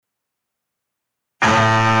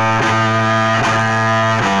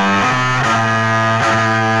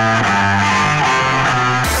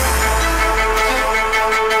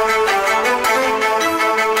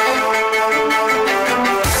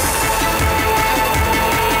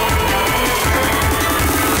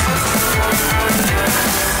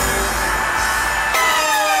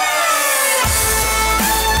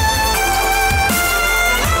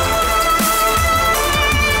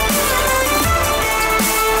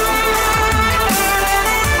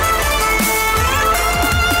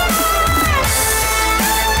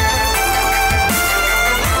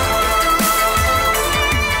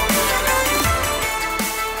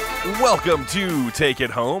Welcome to Take It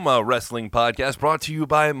Home, a wrestling podcast brought to you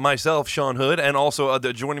by myself, Sean Hood, and also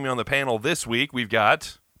joining me on the panel this week, we've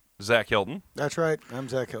got Zach Hilton. That's right. I'm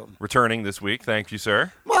Zach Hilton. Returning this week. Thank you,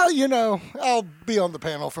 sir. Well, you know, I'll be on the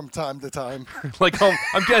panel from time to time.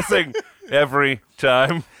 I'm guessing every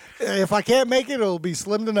time. If I can't make it, it'll be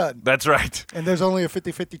slim to none. That's right. And there's only a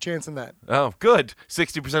 50-50 chance in that. Oh, good.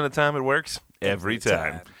 60% of the time it works. Every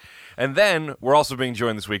time. And then we're also being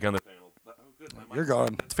joined this week on the panel. You're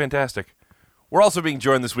gone. That's fantastic. We're also being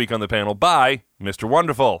joined this week on the panel by Mr.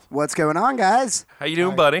 Wonderful. What's going on, guys? How you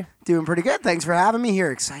doing, buddy? Doing pretty good. Thanks for having me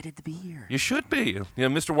here. Excited to be here. You should be. You know,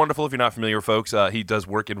 Mr. Wonderful, if you're not familiar, folks, he does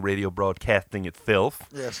work in radio broadcasting itself.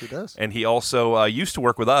 Yes, he does. And he also used to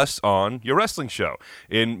work with us on your wrestling show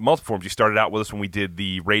in multiple forms. You started out with us when we did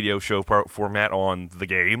the radio show format on The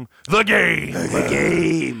Game. The Game! The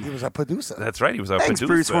Game! He was a producer. That's right. He was our Thanks,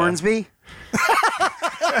 producer. Bruce Hornsby.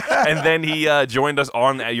 And then he joined us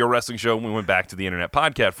on your wrestling show when we went back to the internet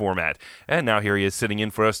podcast format. And now here he is sitting in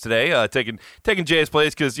for us today, taking Jay's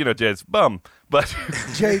place because, you know, Jay's bum. But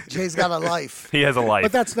Jay's got a life. He has a life.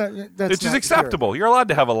 But that's Which is acceptable. You're allowed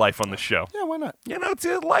to have a life on the show. Yeah, why not? You know, it's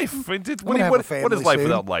a life. What is life soon.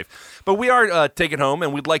 without life? But we are Take It Home,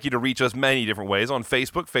 and we'd like you to reach us many different ways on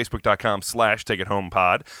Facebook,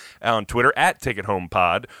 facebook.com/TakeItHomePod, on Twitter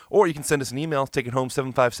 @TakeItHomePod, or you can send us an email,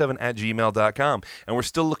 takeithome757@gmail.com. And we're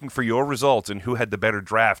still looking for your results and who had the better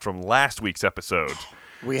draft from last week's episode.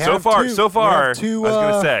 We so have far, two, I was two,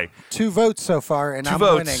 going to say. 2 votes so far, and 2 I'm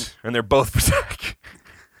votes, winning. and they're both for Zach.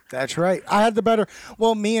 That's right. I had the better.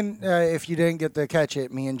 Well, me and, if you didn't get to catch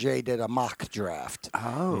it, me and Jay did a mock draft.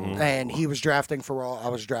 Oh. And he was drafting for Raw. I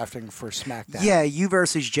was drafting for SmackDown. Yeah, you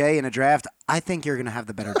versus Jay in a draft. I think you're going to have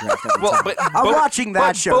the better draft every time. But I'm watching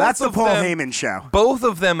that show. That's the Paul Heyman show. Both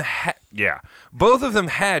of them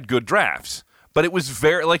had good drafts. But it was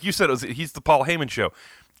very, like you said, he's the Paul Heyman show.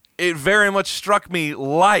 It very much struck me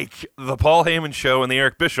like the Paul Heyman show and the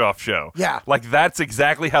Eric Bischoff show. Yeah. Like that's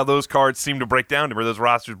exactly how those cards seem to break down to me, or those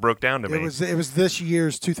rosters broke down to me. It was this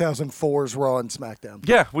year's 2004's Raw and SmackDown.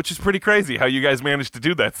 Yeah, which is pretty crazy how you guys managed to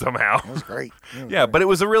do that somehow. That was great. But it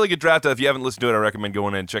was a really good draft. If you haven't listened to it, I recommend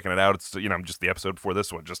going in and checking it out. It's just the episode before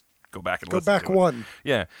this one. Just go back and listen back to it. one.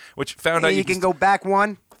 Yeah, which found out you can go back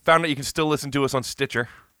one. Found out you can still listen to us on Stitcher.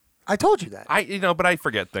 I told you that. But I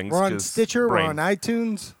forget things. We're on Stitcher. Brain. We're on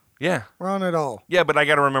iTunes. Yeah. We're on it all. Yeah, but I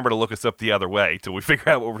got to remember to look us up the other way till we figure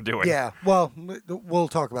out what we're doing. Yeah, well, we'll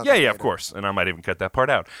talk about that. Yeah, later. of course. And I might even cut that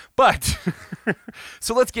part out. But,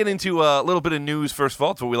 so let's get into a little bit of news first of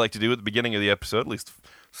all. It's what we like to do at the beginning of the episode, at least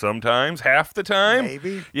sometimes, half the time.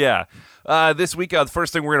 Maybe. Yeah. This week, the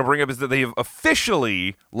first thing we're going to bring up is that they have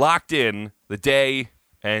officially locked in the day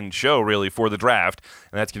and show, really, for the draft.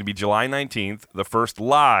 And that's going to be July 19th, the first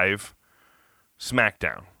live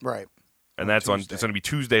SmackDown. Right. And that's Tuesday. It's going to be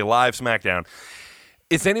Tuesday live SmackDown.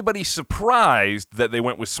 Is anybody surprised that they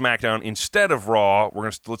went with SmackDown instead of Raw?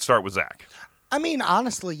 Let's start with Zach. I mean,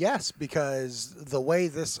 honestly, yes, because the way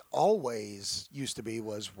this always used to be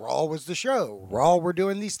was Raw was the show. Raw, we're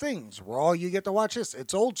doing these things. Raw, you get to watch this.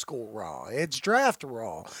 It's old school Raw. It's draft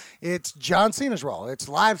Raw. It's John Cena's Raw. It's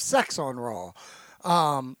live sex on Raw.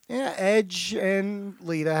 Edge and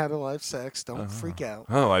Lita had a live sex. Don't freak out.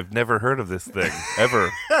 Oh, I've never heard of this thing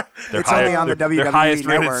ever. It's only on the WWE their highest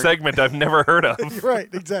rated network. segment I've never heard of. Right,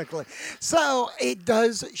 exactly. So it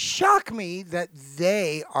does shock me that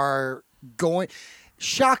they are going.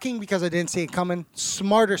 Shocking because I didn't see it coming.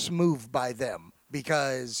 Smartest move by them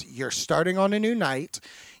because you're starting on a new night.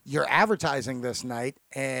 You're advertising this night,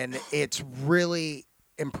 and it's really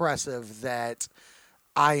impressive that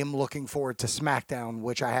I am looking forward to SmackDown,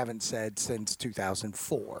 which I haven't said since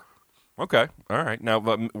 2004. Okay. All right. Now,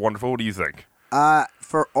 Wonderful, what do you think?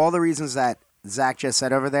 For all the reasons that Zach just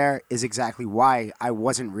said over there is exactly why I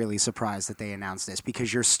wasn't really surprised that they announced this,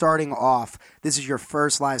 because you're starting off, this is your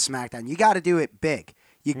first live SmackDown. You got to do it big.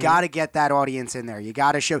 You got to get that audience in there. You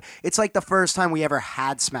got to show. It's like the first time we ever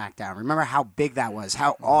had SmackDown. Remember how big that was,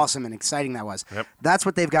 how awesome and exciting that was. Yep. That's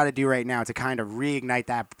what they've got to do right now to kind of reignite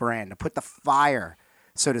that brand, to put the fire,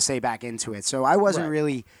 so to say, back into it. So I wasn't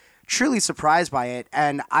really truly surprised by it,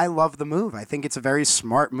 and I love the move. I think it's a very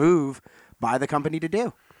smart move by the company to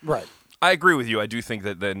do. Right. I agree with you. I do think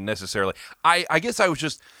that necessarily. I guess I was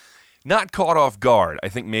just not caught off guard. I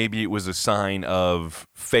think maybe it was a sign of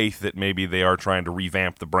faith that maybe they are trying to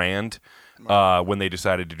revamp the brand when they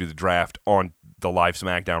decided to do the draft on the live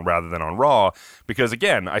SmackDown rather than on Raw, because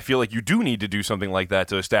again, I feel like you do need to do something like that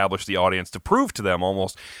to establish the audience, to prove to them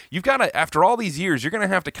almost, you've got to, after all these years, you're going to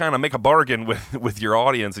have to kind of make a bargain with your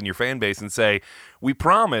audience and your fan base and say, we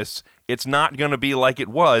promise it's not going to be like it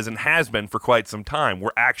was and has been for quite some time. We're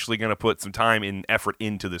actually going to put some time and effort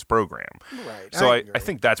into this program. Right. So I agree.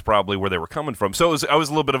 think that's probably where they were coming from. So I was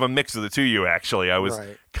a little bit of a mix of the two. You actually, I was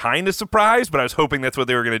Right. kind of surprised, but I was hoping that's what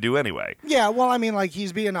they were going to do anyway. Yeah, well, I mean, like,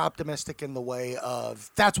 he's being optimistic in the way of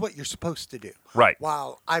that's what you're supposed to do. Right.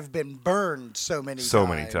 While I've been burned so many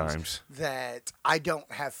times that I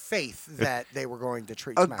don't have faith that they were going to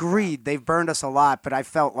treat SmackDown. Agreed. They've burned us a lot, but I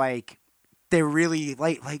felt like they're really,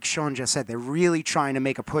 like Sean just said, they're really trying to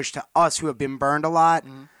make a push to us who have been burned a lot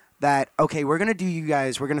that, okay, we're going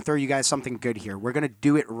to throw you guys something good here. We're going to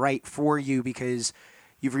do it right for you because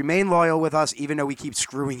you've remained loyal with us even though we keep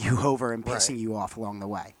screwing you over and pissing you off along the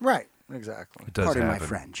way. Right, exactly. It does Pardon my happen.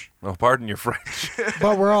 French. Oh, pardon your French.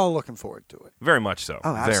 But we're all looking forward to it. Very much so.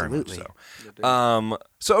 Oh, absolutely. Very much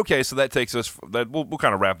so. So that takes us. We'll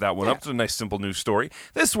kind of wrap that one up. It's a nice, simple news story.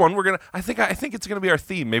 This one, we're gonna. I think it's gonna be our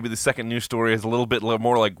theme. Maybe the second news story is a little bit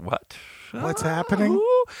more like what? What's happening?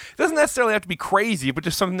 It doesn't necessarily have to be crazy, but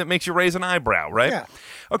just something that makes you raise an eyebrow, right? Yeah.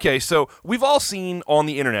 Okay, so we've all seen on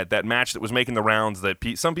the internet that match that was making the rounds that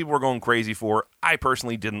some people were going crazy for. I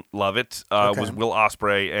personally didn't love it. Okay. Was Will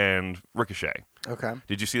Ospreay and Ricochet. Okay.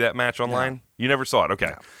 Did you see that match online? You never saw it. Okay.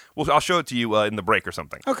 No. Well, I'll show it to you in the break or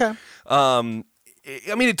something. Okay.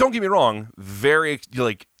 I mean, don't get me wrong. Very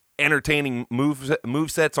entertaining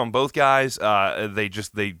move sets on both guys.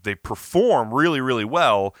 They perform really, really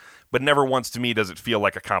well, but never once to me does it feel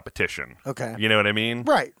like a competition. Okay. You know what I mean?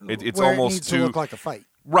 Right. It's Where almost it needs to look like a fight.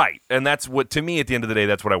 right, and that's what to me at the end of the day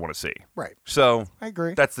that's what I want to see. Right. So I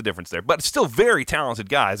agree. That's the difference there. But still very talented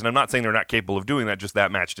guys, and I'm not saying they're not capable of doing that. Just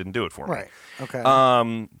that match didn't do it for me. Right. Okay.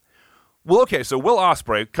 Well, okay, so Will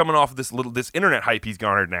Ospreay coming off of this internet hype he's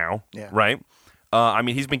garnered now, Yeah. right? I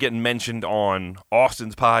mean, he's been getting mentioned on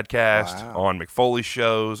Austin's podcast, Wow. on McFoley's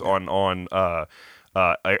shows, on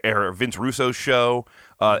Vince Russo's show.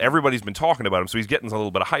 Everybody's been talking about him, so he's getting a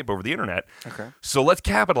little bit of hype over the internet. Okay. So let's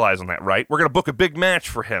capitalize on that, right? We're going to book a big match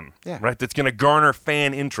for him, Yeah. right? That's going to garner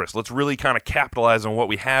fan interest. Let's really kind of capitalize on what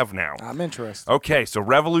we have now. I'm interested. Okay, so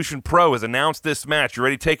Revolution Pro has announced this match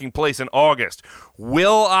already taking place in August.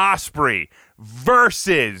 Will Ospreay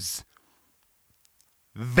versus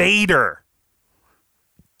Vader.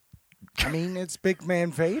 I mean, it's Big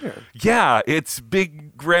Man Vader. Yeah, it's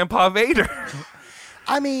Big Grandpa Vader.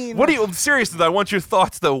 I mean, What do you? Seriously, though, I want your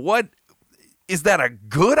thoughts. Though, what is that a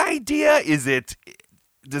good idea?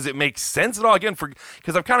 Does it make sense at all? Again,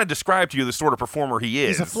 because I've kind of described to you the sort of performer he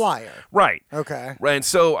is. he's a flyer. Right. Okay. Right, and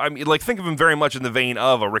so I mean, like, think of him very much in the vein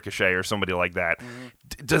of a Ricochet or somebody like that.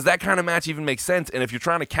 Does that kind of match even make sense? And if you're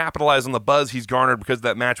trying to capitalize on the buzz he's garnered because of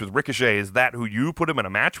that match with Ricochet, is that who you put him in a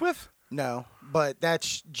match with? No, but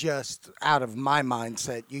that's just out of my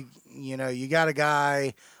mindset. You know, you got a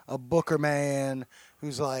guy, a Booker man,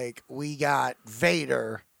 who's like, we got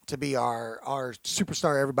Vader to be our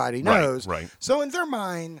superstar everybody knows. Right. So in their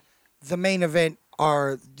mind, the main event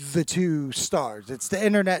are the two stars. It's the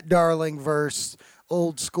internet darling versus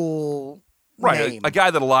old school Right, name. a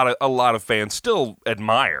guy that a lot of fans still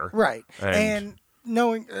admire. Right. And- And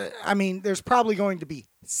knowing, I mean, there's probably going to be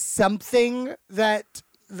something that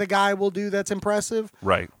the guy will do that's impressive.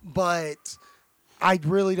 Right. But I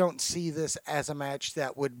really don't see this as a match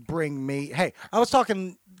that would bring me. Hey, I was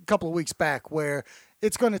talking a couple of weeks back where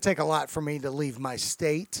it's going to take a lot for me to leave my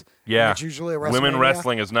state. Yeah. It's usually a Women WrestleMania,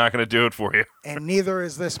 wrestling is not going to do it for you. and neither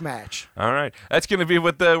is this match. All right. That's going to be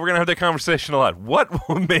we're going to have that conversation a lot. What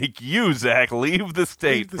will make you, Zach, leave the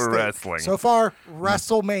state The for state. wrestling? So far,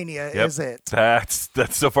 WrestleMania Yep. is it. That's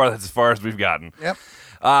so far. That's as far as we've gotten. Yep.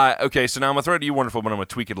 Okay, so now I'm going to throw it to you, Wonderful, but I'm going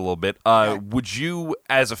to tweak it a little bit. Would you,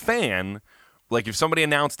 as a fan, like if somebody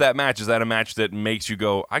announced that match, is that a match that makes you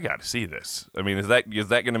go, I got to see this? I mean, is that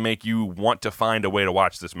going to make you want to find a way to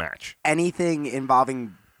watch this match? Anything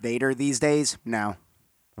involving Vader these days? No.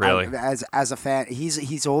 Really? As a fan,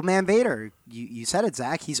 he's old man Vader. You said it,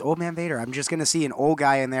 Zach. He's old man Vader. I'm just gonna see an old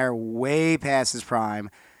guy in there way past his prime.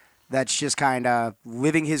 That's just kind of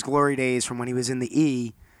living his glory days from when he was in the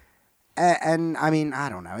E. And I mean, I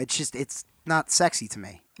don't know. It's not sexy to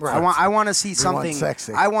me. Right. I want to see something.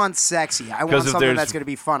 sexy. I want sexy. I want if something there's- that's going to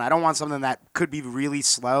be fun. I don't want something that could be really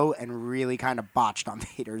slow and really kind of botched on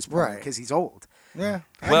Vader's part Right. because he's old. Yeah.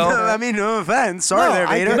 Well- I mean, no offense. Sorry, No, there,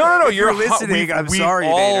 I Vader. get- No. If you're listening. I'm sorry,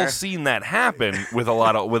 We've all Vader. seen that happen with a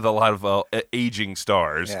lot of aging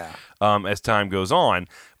stars. Yeah. As time goes on,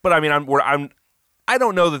 but I mean, I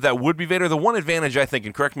don't know that would be Vader. The one advantage I think,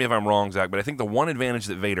 and correct me if I'm wrong, Zach, but I think the one advantage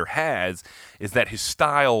that Vader has is that his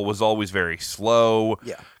style was always very slow,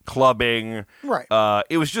 Yeah. clubbing. Right.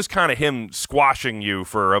 It was just kind of him squashing you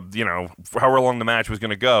for for however long the match was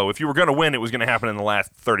going to go. If you were going to win, it was going to happen in the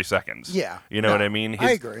last 30 seconds. Yeah. You know No, what I mean?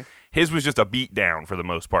 I agree. His was just a beat down for the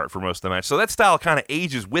most part for most of the match. So that style kind of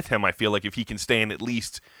ages with him, I feel like, if he can stay in at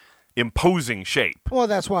least imposing shape. Well,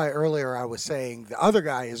 that's why earlier I was saying the other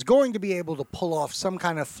guy is going to be able to pull off some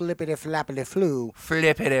kind of flippity-flappity-flu.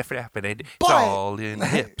 Flippity-flappity. It's But- all in the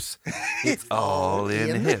hips. It's all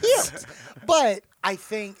in the hips. But I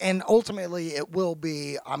think, and ultimately it will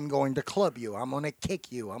be, I'm going to club you. I'm going to kick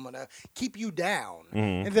you. I'm going to keep you down.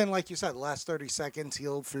 Mm-hmm. And then, like you said, the last 30 seconds,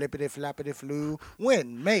 he'll flippity-flappity-flu,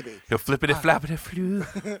 win, maybe. He'll flippity-flappity-flu.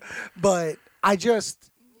 But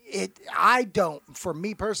for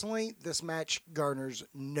me personally, this match garners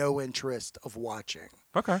no interest of watching.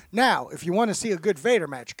 Okay. Now, if you want to see a good Vader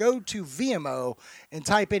match, go to VMO and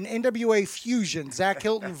type in NWA Fusion, Zach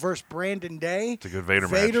Hilton versus Brandon Day. It's a good Vader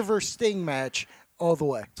match. Vader versus Sting match all the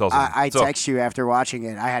way. It's also, I it's al- text you after watching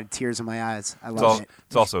it. I had tears in my eyes. I love it.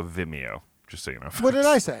 it's also Vimeo, just so you know. What did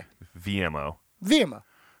I say? VMO. VMO.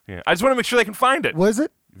 Yeah. I just want to make sure they can find it. Was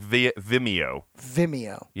it? Vimeo.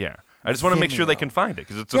 Vimeo. Yeah. I just want to make sure they Vimeo. can find it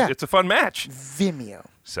because Yeah. it's a fun match. Vimeo.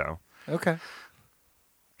 So, Okay.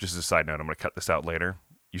 just as a side note, I'm going to cut this out later.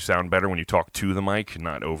 You sound better when you talk to the mic,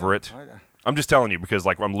 not over it. Okay. I'm just telling you because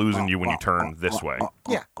like I'm losing you when you turn this way.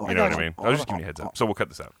 Yeah. You know what I mean? I was just giving you a heads up. So we'll cut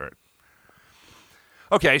this out. All right.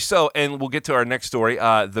 Okay, so, and we'll get to our next story.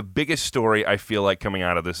 The biggest story I feel like coming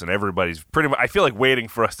out of this, and everybody's pretty much, I feel like waiting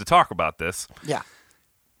for us to talk about this. Yeah.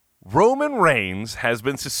 Roman Reigns has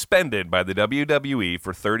been suspended by the WWE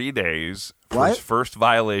for 30 days for What? his first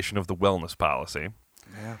violation of the wellness policy.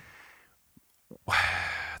 Yeah.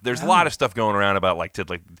 There's a lot of stuff going around about did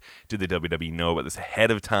the WWE know about this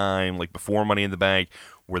ahead of time, like before Money in the Bank?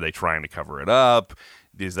 Were they trying to cover it up?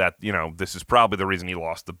 Is that, this is probably the reason he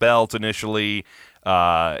lost the belt initially?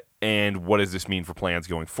 And what does this mean for plans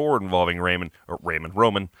going forward involving Roman?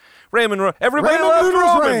 Everybody Raymond loves Noodles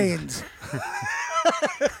Roman. Reigns.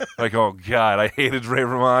 Like, oh God, I hated Ray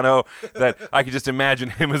Romano. That I could just imagine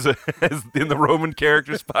him as in the Roman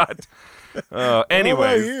character spot.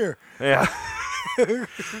 Anyway, Right here. yeah.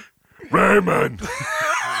 Raymond.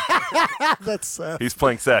 That's He's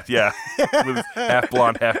playing Seth, yeah, with his half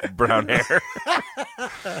blonde, half brown hair.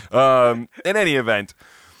 In any event,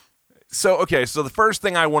 so the first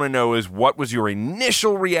thing I want to know is what was your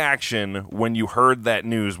initial reaction when you heard that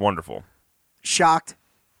news? Wonderful. Shocked.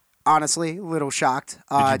 Honestly, a little shocked.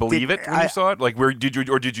 Did you believe it when you saw it? Like, did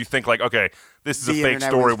you think like, okay, this is a The fake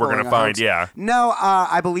internet story was we're gonna pulling a find? hoax? Yeah. No,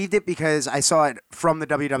 I believed it because I saw it from the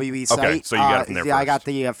WWE site. Okay, so you got it from there Yeah, I first. got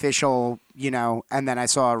the official, and then I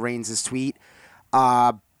saw Reigns' tweet.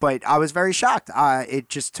 But I was very shocked. It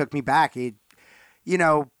just took me back. You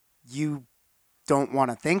don't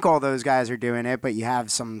want to think all those guys are doing it, but you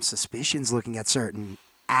have some suspicions looking at certain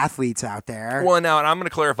athletes out there. Well, now, and I'm going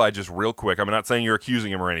to clarify just real quick. I'm not saying you're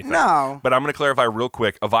accusing him or anything. No. But I'm going to clarify real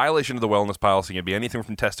quick. A violation of the wellness policy can be anything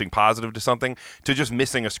from testing positive to something to just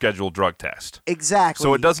missing a scheduled drug test. Exactly.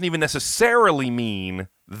 So it doesn't even necessarily mean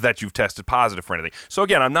that you've tested positive for anything. So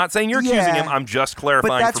again, I'm not saying you're accusing Yeah. him. I'm just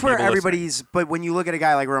clarifying. But that's for where people listening. everybody's. But when you look at a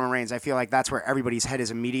guy like Roman Reigns, I feel like that's where everybody's head is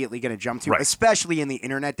immediately going to jump to. Right. Especially in the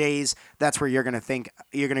internet days, that's where you're going to think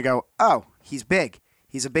you're going to go, oh, he's big.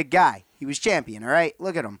 He's a big guy. He was champion. All right,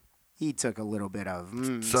 look at him. He took a little bit of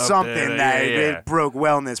something that yeah. broke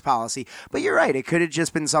wellness policy. But you're right. It could have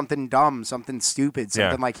just been something dumb, something stupid,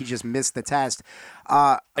 something Yeah. like he just missed the test.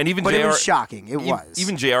 And even But JR, it was shocking. It was.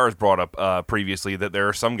 Even JR has brought up previously that there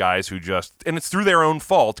are some guys who just, and it's through their own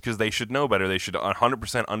fault because they should know better. They should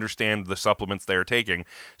 100% understand the supplements they're taking.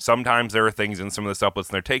 Sometimes there are things in some of the supplements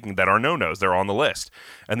they're taking that are no-nos. They're on the list.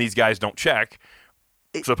 And these guys don't check.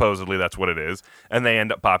 Supposedly that's what it is, and they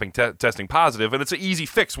end up testing positive, and it's an easy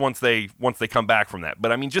fix once they come back from that.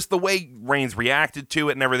 But I mean, just the way Reigns reacted to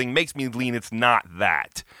it and everything makes me lean it's not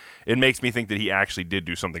that. It makes me think that he actually did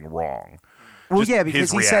do something wrong. Well, Just yeah, because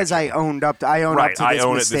his he says I reaction. owned up. I own Right, up to I this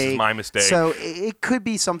own it, mistake. this is my mistake. So it could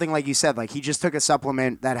be something like you said, like he just took a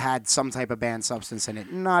supplement that had some type of banned substance in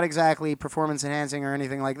it. Not exactly performance enhancing or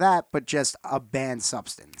anything like that, but just a banned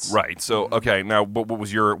substance. Right. So okay, now what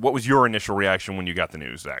was your initial reaction when you got the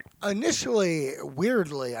news, Zach? Initially,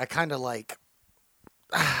 weirdly, I kind of like.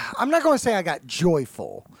 I'm not going to say I got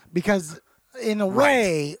joyful because, in a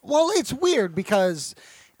way, well, it's weird because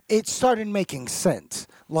it started making sense.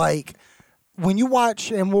 Like when you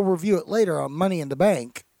watch, and we'll review it later on Money in the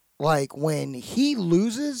Bank. Like when he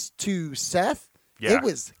loses to Seth, Yeah. it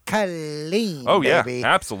was clean. Oh yeah, baby.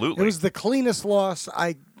 absolutely. It was the cleanest loss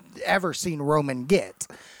I ever seen Roman get.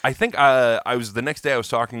 I think I was the next day I was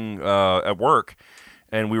talking at work,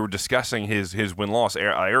 and we were discussing his win-loss,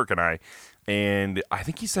 Eric and I, and I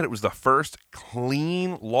think he said it was the first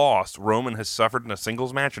clean loss Roman has suffered in a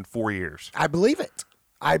singles match in 4 years. I believe it.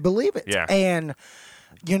 Yeah. And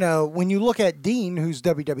you know, when you look at Dean, who's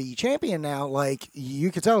WWE champion now, like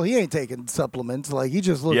you could tell he ain't taking supplements. Like he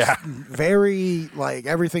just looks very like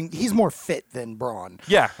everything. He's more fit than Braun.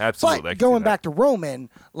 Yeah, absolutely. I But can see going that. back to Roman,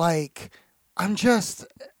 like I'm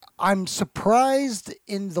surprised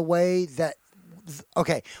in the way that.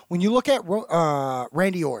 Okay, when you look at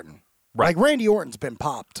Randy Orton. Right. Like Randy Orton's been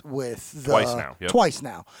popped with Twice now, yep. Twice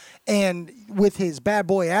now. And with his bad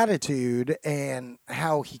boy attitude and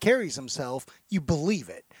how he carries himself, you believe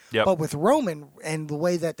it. Yep. But with Roman and the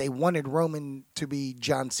way that they wanted Roman to be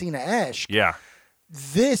John Cena-esque, Yeah.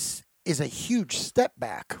 this is a huge step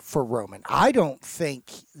back for Roman. I don't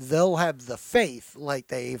think they'll have the faith like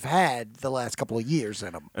they've had the last couple of years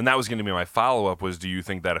in him. And that was going to be my follow-up was, do you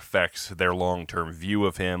think that affects their long-term view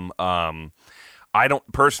of him? I don't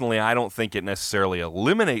think it necessarily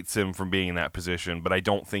eliminates him from being in that position, but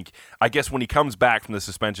I guess when he comes back from the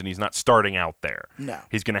suspension, he's not starting out there. No.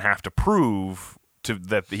 He's going to have to prove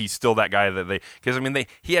that he's still that guy because I mean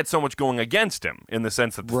he had so much going against him in the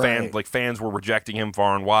sense that the fans were rejecting him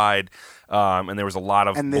far and wide, and there was a lot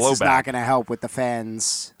of and this blowback. is not going to help with the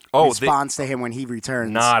fans' response to him when he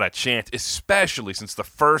returns. Not a chance, especially since the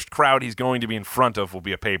first crowd he's going to be in front of will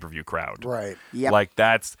be a pay-per-view crowd. Right. Yep. Like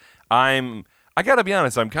I got to be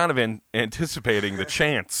honest, I'm kind of anticipating the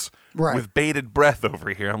chance with bated breath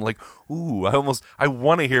over here. I'm like, ooh, I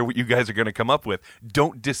want to hear what you guys are going to come up with.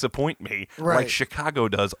 Don't disappoint me like Chicago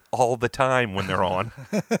does all the time when they're on.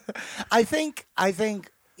 I think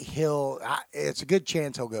it's a good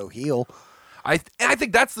chance he'll go heel. I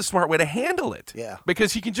think that's the smart way to handle it. Yeah.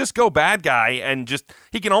 Because he can just go bad guy and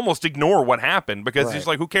he can almost ignore what happened because he's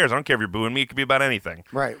like, who cares? I don't care if you're booing me. It could be about anything.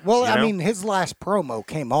 Right. Well, You know? I mean, his last promo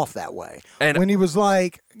came off that way. And when he was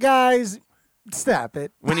like, guys, stop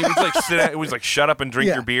it. When he was like, it was like, shut up and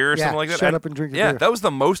drink your beer or something like that. Shut up and drink your beer. Yeah, that was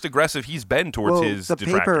the most aggressive he's been towards his the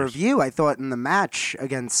detractors. pay-per-view, I thought in the match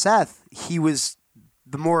against Seth, he was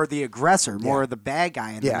the aggressor, more of the bad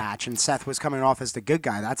guy in the match, and Seth was coming off as the good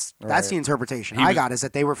guy. That's the interpretation I got, is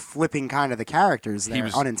that they were flipping kind of the characters there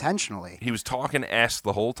unintentionally. He was talking S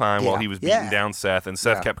the whole time while he was beating down Seth, and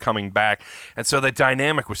Seth kept coming back, and so the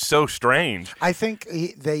dynamic was so strange. I think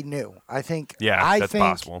they knew. I think that's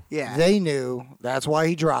possible. Yeah, they knew. That's why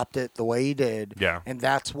he dropped it the way he did. Yeah, and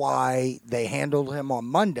that's why they handled him on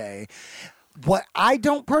Monday. What I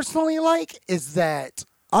don't personally like is that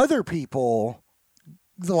other people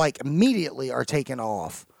like immediately are taken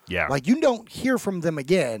off. Yeah. Like you don't hear from them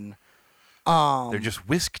again. They're just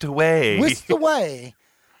whisked away.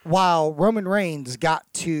 While Roman Reigns got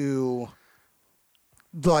to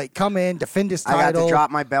like come in, defend his title. I got to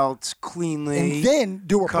drop my belt cleanly. And then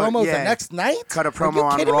do a promo the next night? Cut a promo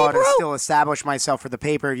on Raw to still establish myself for the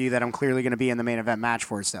pay-per-view that I'm clearly going to be in the main event match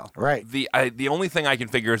for still. Right. The only thing I can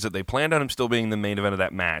figure is that they planned on him still being the main event of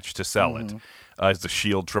that match to sell it as the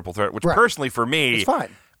Shield triple threat, which personally for me... It's fine.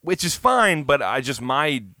 Which is fine, but I just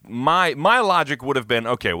my logic would have been,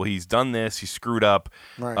 okay, well, he's done this, he's screwed up.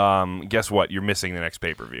 Right. Guess what? You're missing the next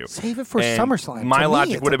pay-per-view. Save it for SummerSlam. My to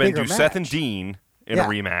logic me, would have been do match. Seth and Dean in a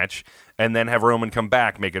rematch, and then have Roman come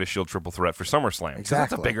back, make it a Shield triple threat for SummerSlam.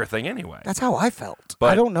 Exactly. That's a bigger thing anyway. That's how I felt.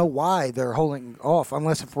 But, I don't know why they're holding off,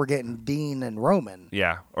 unless if we're getting Dean and Roman.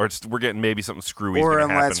 Yeah, or we're getting maybe something screwy. Or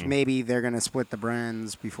unless maybe they're going to split the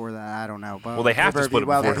brands before that. I don't know. But well, they have to split it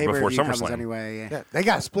before SummerSlam SummerSlam. Anyway. Yeah, they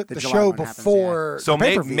got to split the July show one happens, before So the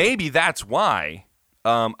pay-per-view. maybe that's why.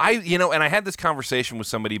 And I had this conversation with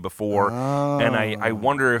somebody before, and I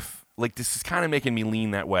wonder if like this is kind of making me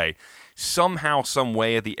lean that way. Somehow, some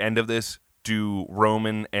way, at the end of this, do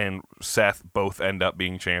Roman and Seth both end up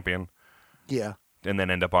being champion? Yeah. And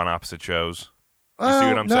then end up on opposite shows? You see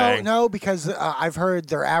what I'm no, saying? No, because I've heard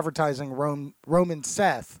they're advertising Roman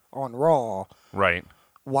Seth on Raw, Right.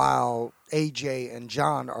 while AJ and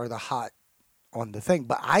John are the hot on the thing.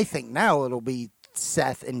 But I think now it'll be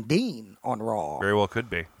Seth and Dean on Raw. Very well could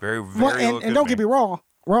be. Very Well, well could and don't be. get me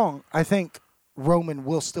wrong. I think Roman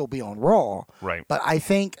will still be on Raw. Right. But I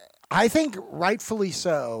think rightfully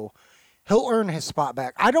so, he'll earn his spot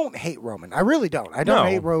back. I don't hate Roman. I really don't. I don't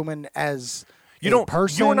hate Roman as a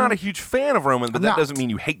person. You're not a huge fan of Roman, but I'm that not. doesn't mean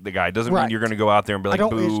you hate the guy. It doesn't mean Right. you're going to go out there and be like, I don't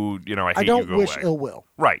boo, I hate I you, don't go wish away. ill will.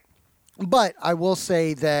 Right. But I will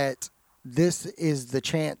say that this is the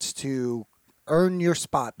chance to earn your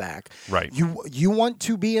spot back. Right. You want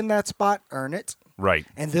to be in that spot, earn it. Right.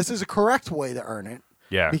 And this is a correct way to earn it.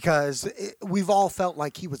 Yeah. Because we've all felt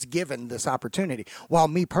like he was given this opportunity. While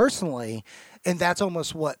me personally, and that's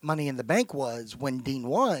almost what Money in the Bank was when Dean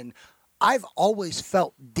won, I've always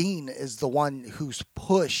felt Dean is the one who's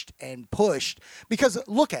pushed and pushed. Because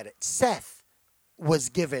look at it. Seth was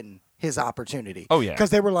given his opportunity. Oh, yeah. Because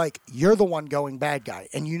they were like, you're the one going bad guy.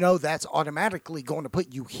 And you know that's automatically going to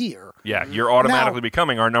put you here. Yeah, you're automatically Now-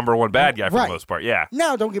 becoming our number one bad guy for Right. the most part. Yeah.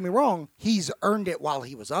 Now, don't get me wrong. He's earned it while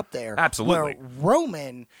he was up there. Absolutely. Where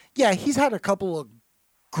Roman, yeah, he's had a couple of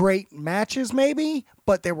great matches maybe,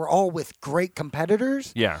 but they were all with great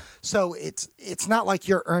competitors. Yeah. So it's not like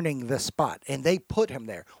you're earning the spot, and they put him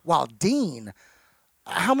there. While Dean,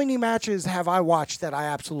 how many matches have I watched that I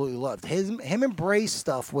absolutely loved? Him and Bray's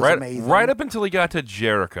stuff was amazing. Right up until he got to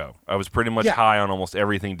Jericho, I was pretty much Yeah. high on almost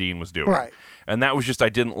everything Dean was doing. Right. And that was just, I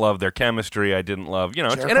didn't love their chemistry. I didn't love, and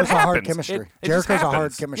it Jericho's a hard happens. chemistry. It just Jericho's a hard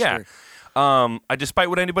happens. chemistry. Yeah. Despite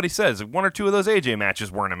what anybody says, one or two of those AJ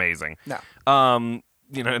matches weren't amazing. No.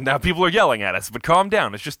 Now people are yelling at us, but calm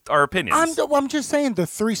down. It's just our opinions. I'm just saying the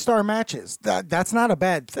 3-star matches. That's not a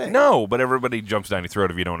bad thing. No, but everybody jumps down your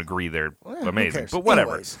throat if you don't agree. They're Well, who amazing. cares? But whatever.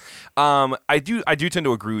 Anyways. I do tend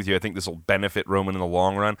to agree with you. I think this will benefit Roman in the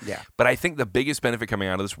long run. Yeah. But I think the biggest benefit coming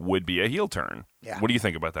out of this would be a heel turn. Yeah. What do you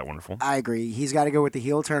think about that, Wonderful? I agree. He's got to go with the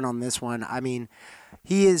heel turn on this one. I mean,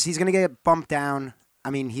 he's going to get bumped down. I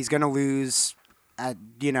mean, he's going to lose at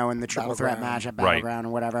in the triple threat Battleground. match at Right. Battleground or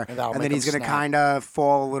whatever, And that'll and then make he's him going to snap. kind of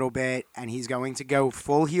fall a little bit, and he's going to go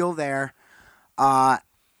full heel there,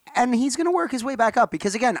 and he's going to work his way back up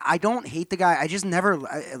because again, I don't hate the guy. I just never.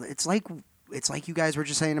 It's like you guys were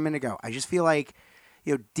just saying a minute ago. I just feel like.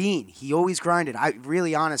 Dean, he always grinded.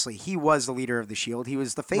 Honestly, he was the leader of the Shield. He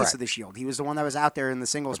was the face Right. of the Shield. He was the one that was out there in the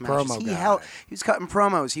singles The matches. promo He guy. was cutting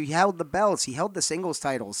promos. He held the belts. He held the singles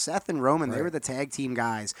titles. Seth and Roman, they Right. were the tag team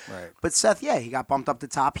guys. Right. But Seth, he got bumped up to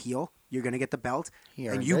top heel. You're going to get the belt. He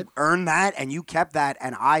and earned you it. earned that, and you kept that,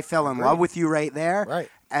 and I fell in love with you right there. Right.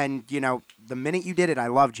 And, the minute you did it, I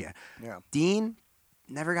loved you. Yeah. Dean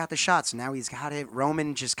never got the shots. Now he's got it.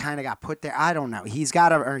 Roman just kind of got put there. I don't know. He's going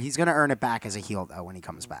to earn it back as a heel, though, when he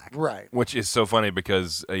comes back. Right. Which is so funny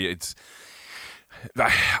because it's.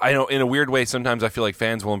 I know in a weird way, sometimes I feel like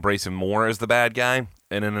fans will embrace him more as the bad guy.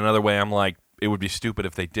 And in another way, I'm like, it would be stupid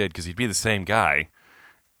if they did because he'd be the same guy.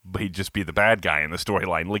 But he'd just be the bad guy in the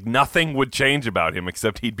storyline. Like, nothing would change about him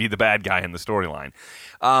except he'd be the bad guy in the storyline.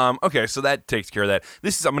 Okay, so that takes care of that.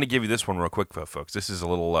 I'm going to give you this one real quick, folks. This is a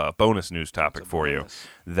little bonus news topic for you.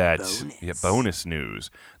 Bonus news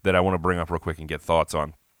that I want to bring up real quick and get thoughts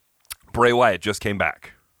on. Bray Wyatt just came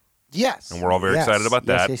back, Yes. and we're all very Yes. excited about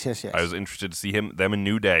that. Yes. I was interested to see them and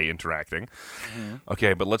New Day interacting.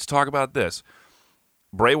 Okay, but let's talk about this.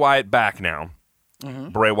 Bray Wyatt back now.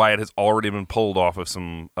 Bray Wyatt has already been pulled off of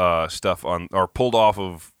some stuff pulled off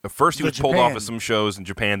of. First, he was pulled off Japan. of some shows in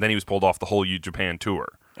Japan. Then he was pulled off the whole Japan tour.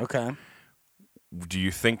 Okay. Do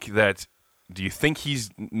you think he's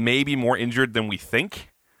maybe more injured than we think?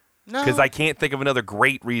 No. Because I can't think of another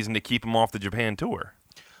great reason to keep him off the Japan tour.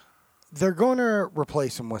 They're going to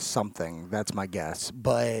replace him with something. That's my guess.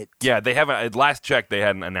 But Yeah, they haven't. At last check, they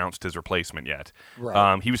hadn't announced his replacement yet.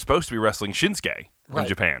 Right. He was supposed to be wrestling Shinsuke in Right.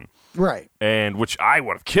 Japan. right. And which I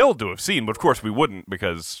would have killed to have seen, but of course we wouldn't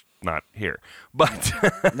because not here. But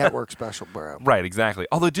Network special, bro. right, exactly.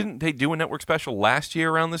 Although didn't they do a network special last year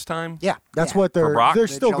around this time? Yeah, that's Yeah. what For Brock? they're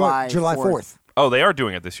The still July going July 4th. Oh, they are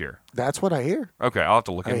doing it this year. That's what I hear. Okay, I'll have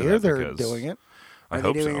to look I into hear that they're because doing it. I Are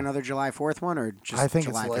hope they doing so. another July 4th one or just I think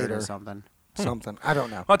July it's 3rd later. or something? Something. I don't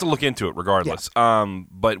know. I'll have to look into it regardless.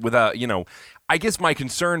 But without, I guess my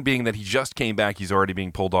concern being that he just came back, he's already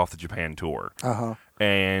being pulled off the Japan tour. Uh-huh.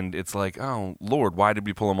 And it's like, oh, Lord, why did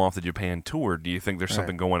we pull him off the Japan tour? Do you think there's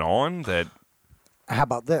something going on that... How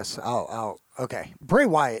about this? Okay. Bray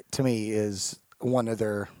Wyatt to me is one of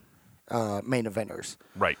their main eventers.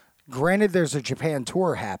 Right. Granted, there's a Japan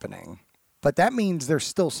tour happening, but that means there's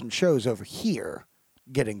still some shows over here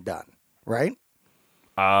getting done, right?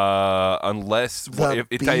 Unless... The if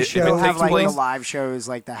it B takes show. They'll have place... like the live shows,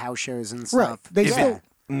 like the house shows and stuff. They If still. it-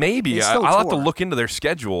 Maybe. They still I'll have to tour. look into their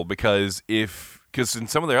schedule because in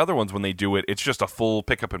some of their other ones when they do it, it's just a full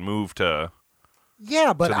pick up and move to...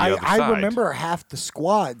 Yeah, but to the other I side. remember half the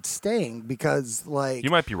squad staying because, like,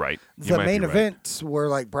 You might be right. You the might main be right. events were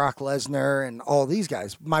like Brock Lesnar and all these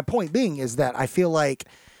guys. My point being is that I feel like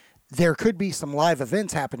there could be some live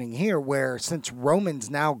events happening here where since Roman's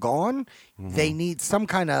now gone, Mm-hmm. they need some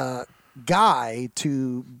kind of guy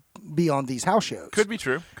to be on these house shows. Could be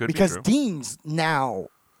true. Could because be true. Dean's now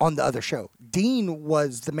on the other show. Dean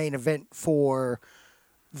was the main event for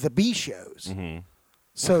the B shows.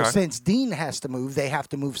 So Okay. since Dean has to move, they have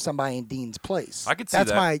to move somebody in Dean's place. I could see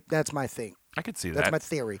that's that. That's my thing. I could see That's that. my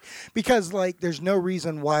theory. Because like there's no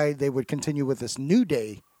reason why they would continue with this New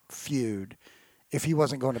Day feud if he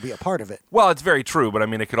wasn't going to be a part of it. Well, it's very true, but I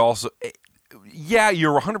mean, it could also. Yeah,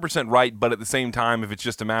 you're 100% right, but at the same time, if it's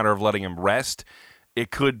just a matter of letting him rest,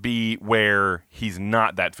 it could be where he's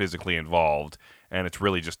not that physically involved, and it's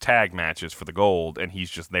really just tag matches for the gold, and he's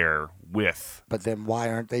just there with But then why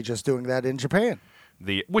aren't they just doing that in Japan?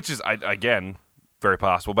 which is, again, very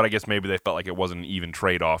possible, but I guess maybe they felt like it wasn't an even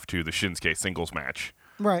trade-off to the Shinsuke singles match.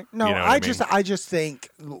 Right. No, You know what I I mean? just think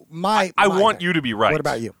my I want thing. you to be right. What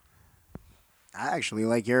about you? I actually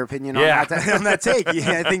like your opinion Yeah. on that take.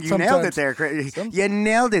 Yeah, I think you nailed it there. You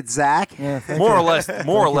nailed it, Zach. Yeah, thank More you.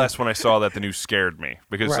 or less, when I saw that, the news scared me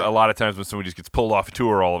because Right. a lot of times when somebody just gets pulled off a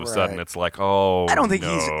tour, all of a sudden Right. it's like, oh, I don't think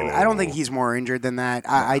no. he's more injured than that.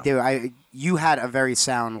 I do. You had a very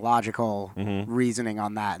sound, logical reasoning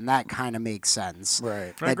on that, and that kind of makes sense.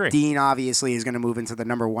 Right. I That agree. Dean obviously is going to move into the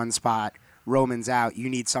number 1 spot. Roman's out. You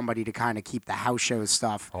need somebody to kind of keep the house show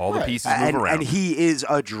stuff. all the Right. pieces move around. And he is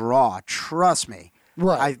a draw. Trust me.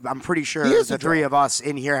 Right. I'm pretty sure He is the a three draw. of us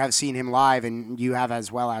in here have seen him live, and you have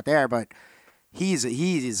as well out there. But he is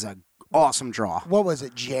a awesome draw. What was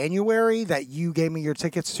it, January, that you gave me your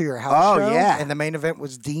tickets to your house Oh, show? yeah. And the main event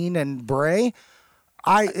was Dean and Bray.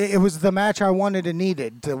 It was the match I wanted and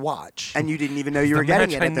needed to watch. And you didn't even know you The were getting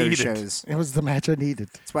match it I at those needed. shows. It was the match I needed.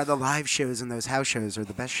 That's why the live shows and those house shows are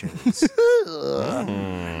the best shows.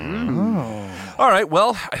 All right,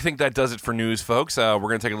 well, I think that does it for news, folks. We're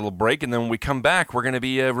going to take a little break, and then when we come back, we're going to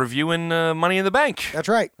be reviewing Money in the Bank. That's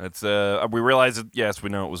right. That's we realize that, yes, we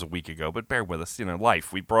know it was a week ago, but bear with us. You know,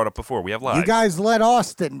 life. We brought up before. We have lives. You guys let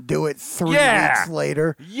Austin do it 3 Yeah. weeks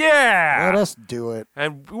later. Yeah! Let us do it.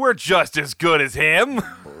 And we're just as good as him.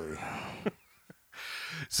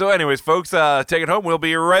 So anyways, folks, take it home. We'll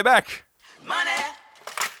be right back. Money,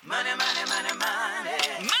 money, money, money,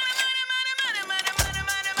 money.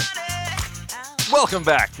 Welcome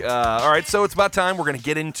back. All right, so it's about time we're going to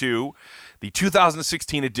get into the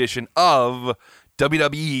 2016 edition of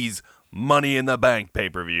WWE's Money in the Bank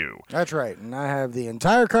pay-per-view. That's right. And I have the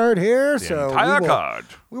entire card here. The entire card.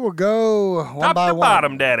 We will go one Top by to one.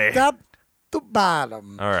 bottom, Daddy. Top to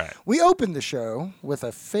bottom. All right. We opened the show with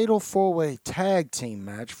a fatal 4-way tag team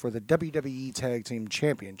match for the WWE Tag Team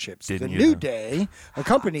Championships. Didn't the you New know? Day,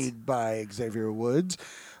 accompanied by Xavier Woods,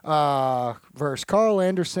 versus Carl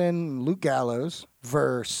Anderson, Luke Gallows,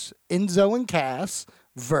 versus Enzo and Cass,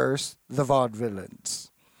 versus the Vaudevillains.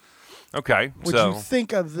 Okay, What so you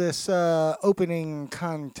think of this opening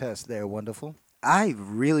contest there, Wonderful? I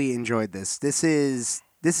really enjoyed this. This is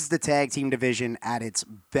the tag team division at its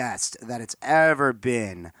best that it's ever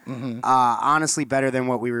been. Honestly, better than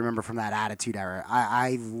what we remember from that Attitude Era.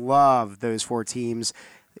 I love those 4 teams.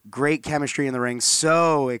 Great chemistry in the ring.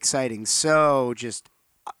 So exciting. So just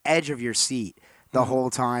edge of your seat the whole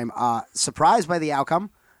time. Surprised by the outcome.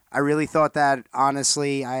 I really thought that,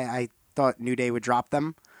 honestly, I thought New Day would drop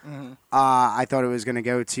them. I thought it was going to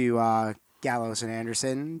go to Gallows and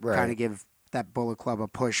Anderson, Right. kind of give that Bullet Club a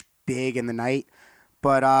push big in the night.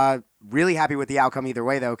 But really happy with the outcome either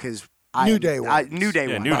way, though, because New Day wins. New Day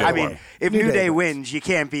Yeah, won. New Day I mean, won. if New New Day Day wins. wins, you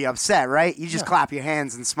can't be upset, right? You just clap your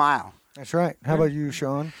hands and smile. That's right. How about you,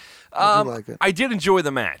 Sean? How'd you like it? I did enjoy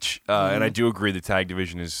the match, and I do agree the tag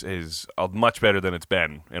division is much better than it's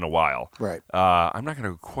been in a while. Right. I'm not going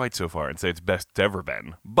to go quite so far and say it's best it's ever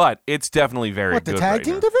been, but it's definitely very What, the good. tag right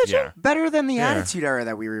team now. division? Yeah. Better than the Attitude Era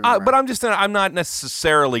that we remember. But I'm not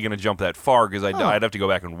necessarily going to jump that far because I'd have to go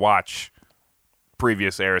back and watch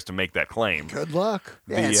previous eras to make that claim. Good luck.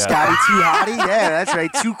 yeah, the, Scotty Too Hottie. Yeah, that's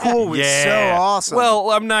right. Too Cool was so awesome.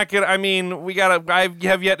 Well, I'm not gonna. I mean, I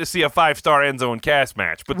have yet to see a 5-star Enzo and Cass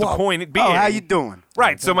match, but Well, the point being, how you doing?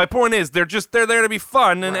 right? So my point is, they're there to be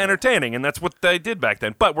fun and entertaining, and that's what they did back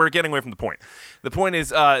then. But we're getting away from the point. The point is,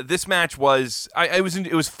 this match was,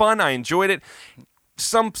 it was fun. I enjoyed it.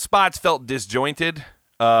 Some spots felt disjointed.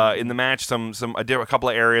 In the match, I did a couple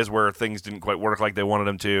of areas where things didn't quite work like they wanted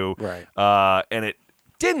them to. Right. And it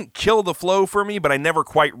didn't kill the flow for me, but I never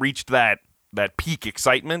quite reached that peak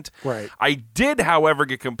excitement. Right. I did, however,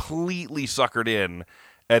 get completely suckered in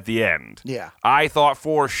at the end. Yeah. I thought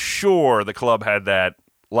for sure the club had that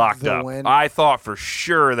locked The up. win. I thought for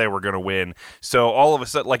sure they were going to win. So all of a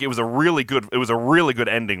sudden, like, it was a really good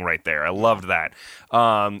ending right there. I loved that.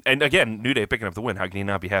 And again, New Day picking up the win. How can you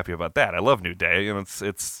not be happy about that? I love New Day. You know,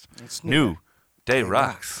 it's New Day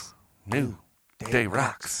rocks. New Day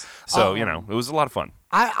rocks. So, you know, it was a lot of fun.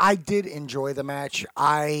 I did enjoy the match.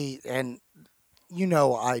 I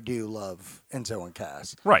do love Enzo and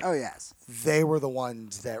Cass. Right. Oh, yes. They were the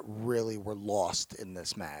ones that really were lost in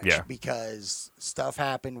this match. Yeah. Because stuff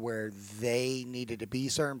happened where they needed to be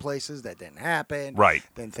certain places that didn't happen. Right.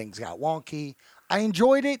 Then things got wonky. I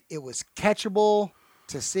enjoyed it. It was catchable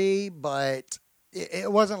to see, but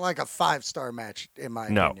it wasn't like a 5-star match in my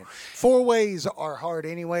No. opinion. 4-ways are hard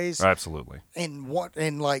anyways. Absolutely. In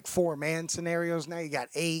like 4-man scenarios, now you got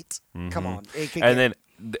 8. Come on, 8 can And get-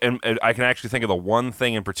 then and I can actually think of the one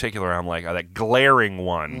thing in particular. I'm like, that glaring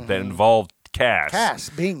one that involved Cass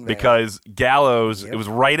being there. because Gallows, it was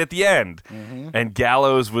right at the end, and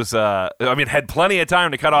Gallows was, had plenty of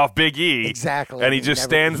time to cut off Big E. Exactly. And he just He's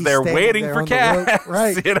stands there standing waiting there for on the rope, Cass.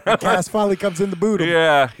 right. You know? And Cass finally comes in to boot him.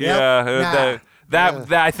 Yeah, Yep. yeah. Nah.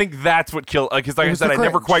 That I think that's what killed. Because like It I was said, the I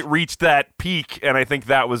never cringe. quite reached that peak, and I think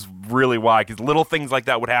that was really why. Because little things like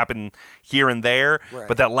that would happen here and there, Right.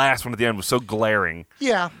 but that last one at the end was so glaring.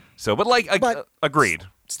 Yeah. So, but agreed.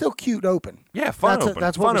 Still cute open. Yeah, fun that's open.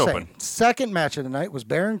 That's what Fun we're open. saying. Second match of the night was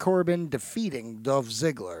Baron Corbin defeating Dolph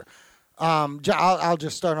Ziggler. I'll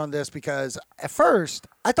just start on this because at first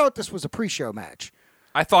I thought this was a pre-show match.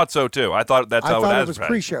 I thought so too. I thought that's I how thought it it was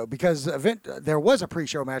pre-show because there was a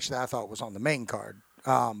pre-show match that I thought was on the main card.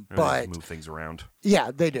 But move things around.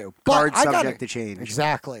 yeah, they do. But Card I gotta- subject to change.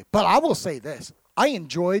 Exactly. But I will say this: I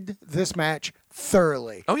enjoyed this match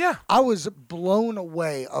thoroughly. Oh yeah. I was blown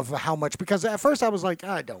away of how much because at first I was like,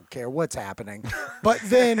 I don't care what's happening, but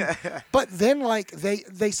then like they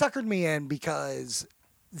suckered me in because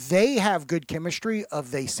they have good chemistry.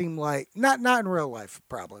 They seem like not in real life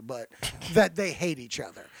probably, but that they hate each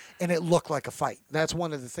other and it looked like a fight. That's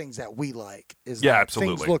one of the things that we like is Yeah, that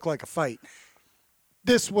absolutely. things look like a fight.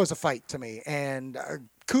 This was a fight to me, and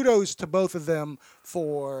kudos to both of them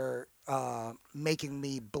for making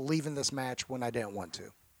me believe in this match when I didn't want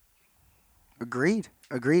to. Agreed.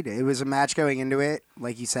 It was a match going into it,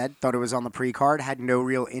 like you said, thought it was on the pre-card, had no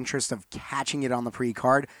real interest of catching it on the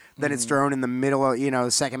pre-card. Then it's thrown in the middle of,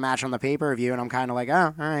 the second match on the pay-per-view, and I'm kind of like, oh,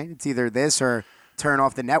 all right, it's either this or turn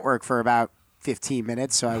off the network for about 15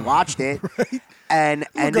 minutes. So I watched it and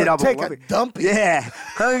ended gonna up take a dump. Yeah,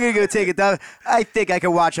 I'm gonna go take a dump. I think I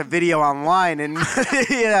could watch a video online, and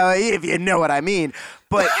if you know what I mean.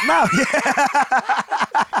 But no,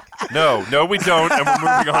 No, we don't, and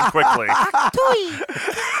we're moving on quickly.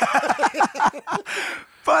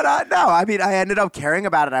 But no, I mean, I ended up caring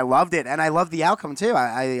about it. I loved it, and I loved the outcome too.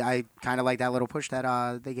 I kind of like that little push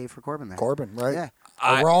that they gave for Corbin there. Corbin, right? Yeah.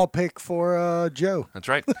 A raw pick for Joe. That's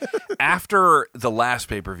right. After the last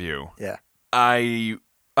pay-per-view, Yeah. I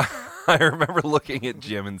remember looking at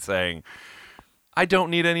Jim and saying, I don't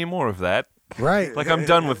need any more of that. Right. Like, I'm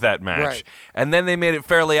done with that match. Right. And then they made it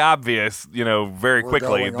fairly obvious, very We're quickly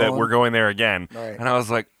going that on. we're going there again. Right. And I was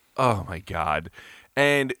like, oh, my God.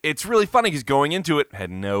 And it's really funny because going into it, had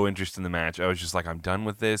no interest in the match. I was just like, I'm done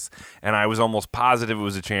with this. And I was almost positive it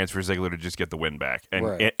was a chance for Ziggler to just get the win back and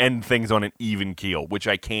Right. end things on an even keel, which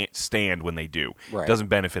I can't stand when they do. Right. Doesn't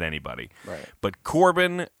benefit anybody. Right. But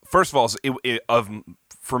Corbin, first of all,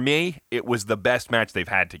 for me, it was the best match they've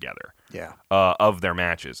had together. Yeah. Of their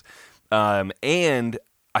matches. And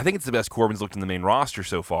I think it's the best Corbin's looked in the main roster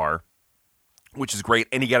so far, which is great.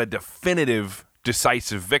 And he got a definitive,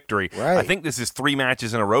 decisive victory. Right. I think this is 3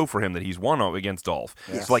 matches in a row for him that he's won against Dolph.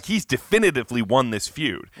 Yes. So, he's definitively won this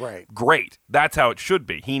feud. Right. Great. That's how it should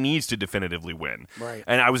be. He needs to definitively win. Right.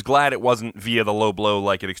 And I was glad it wasn't via the low blow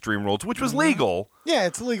like at Extreme Rules, which was legal. Yeah,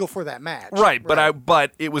 it's illegal for that match. Right.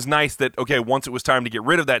 But it was nice that, okay, once it was time to get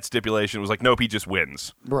rid of that stipulation, it was like, nope, he just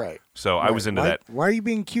wins. Right. So I was into that. Why are you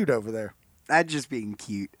being cute over there? I'm just being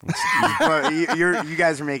cute. But you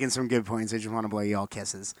guys are making some good points. I just want to blow you all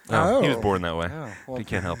kisses. Oh, he was Oh. born that way. Oh, well, He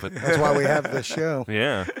can't help it. That's why we have this show.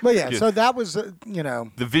 Yeah. But yeah, Good. so that was, The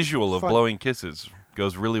visual of Fun. blowing kisses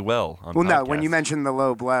goes really well on Well, no, when you podcasts. mentioned the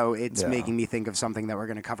low blow, it's Yeah. making me think of something that we're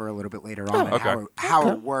going to cover a little bit later on, and okay. how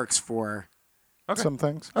it works for some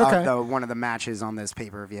things. Okay. one of the matches on this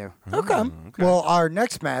pay-per-view. Okay. Well, our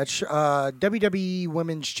next match, WWE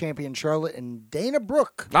Women's Champion Charlotte and Dana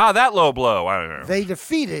Brooke. that low blow. I don't know. They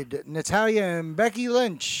defeated Natalya and Becky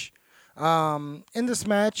Lynch. In this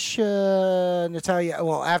match,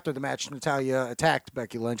 after the match, Natalya attacked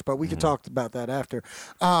Becky Lynch, but we can talk about that after.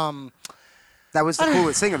 That was the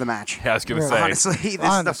coolest thing of the match. Yeah, I was going to Right. say. Honestly, this is the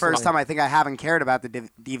Honestly. first time I think I haven't cared about the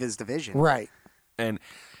Divas division. Right. And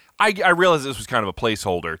I realized this was kind of a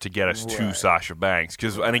placeholder to get us to Sasha Banks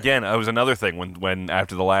and again, it was another thing when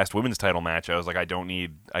after the last women's title match, I was like, I don't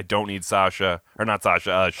need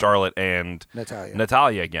Charlotte and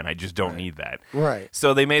Natalya. again. I just don't need that. Right.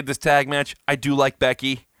 So they made this tag match. I do like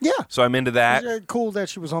Becky. Yeah. So I'm into that. It's, cool that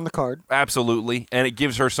she was on the card. Absolutely, and it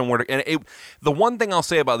gives her somewhere to. And the one thing I'll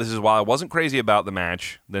say about this is, while I wasn't crazy about the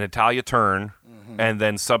match, the Natalya turn, and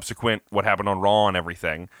then subsequent what happened on Raw and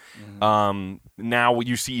everything, now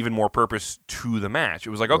you see even more purpose to the match. It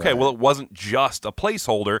was like, okay, well, it wasn't just a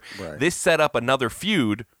placeholder. Right. This set up another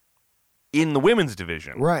feud in the women's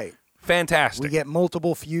division. Right. Fantastic. We get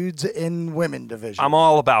multiple feuds in women division. I'm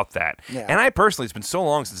all about that. Yeah. And I personally, it's been so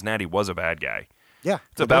long since Natty was a bad guy. Yeah,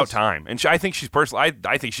 It's about time. And I think she's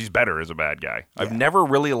I think she's better as a bad guy. I've Yeah. never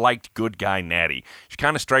really liked good guy Natty. She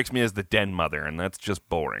kind of strikes me as the den mother, and that's just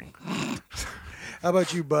boring. How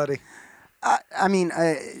about you, buddy? I mean,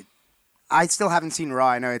 I still haven't seen Raw.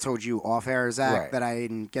 I know I told you off air, Zach, Right. that I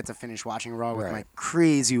didn't get to finish watching Raw with Right. my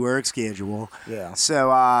crazy work schedule. Yeah.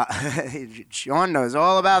 So Sean knows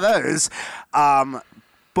all about those.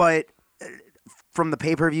 But from the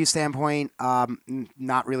pay-per-view standpoint,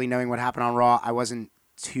 not really knowing what happened on Raw, I wasn't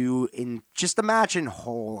too in just the match in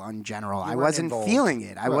whole in general. I weren't wasn't involved. feeling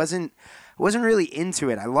it. I Right. wasn't really into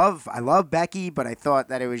it. I love Becky, but I thought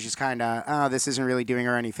that it was just kind of, oh, this isn't really doing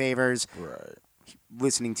her any favors. Right.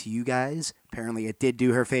 Listening to you guys, apparently it did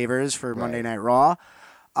do her favors for Monday Right. Night Raw.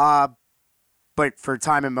 But for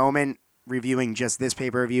time and moment, reviewing just this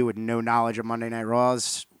pay-per-view with no knowledge of Monday Night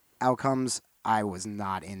Raw's outcomes, I was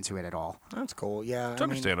not into it at all. That's cool. Yeah, It's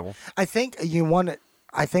understandable. I think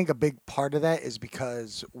I think a big part of that is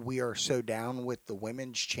because we are so down with the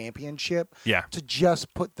women's championship. Yeah. To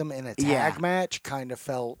just put them in a tag Yeah. match kind of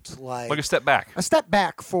felt Like a step back. a step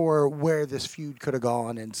back for where this feud could have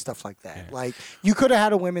gone and stuff like that. Like you could have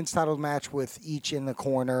had a women's title match with each in the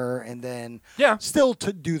corner and then still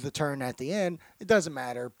to do the turn at the end. It doesn't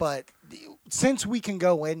matter. But since we can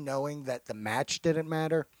go in knowing that the match didn't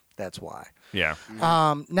matter, that's why. Yeah.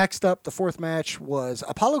 Next up, the fourth match was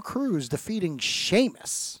Apollo Crews defeating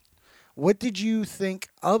Sheamus. What did you think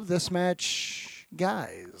of this match,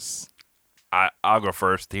 guys? I'll go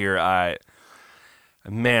first here. I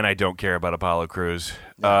don't care about Apollo Crews.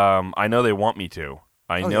 I know they want me to.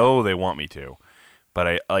 They want me to.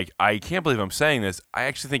 But I can't believe I'm saying this. I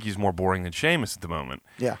actually think he's more boring than Sheamus at the moment.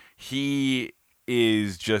 Yeah. He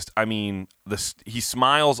is just, he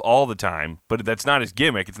smiles all the time, but that's not his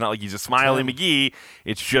gimmick. It's not like he's a smiley McGee.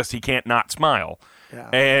 It's just he can't not smile. Yeah.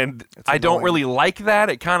 And It's I don't annoying. really like that.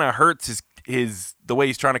 It kind of hurts his the way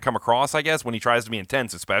he's trying to come across, I guess, when he tries to be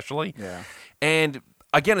intense, especially. Yeah. And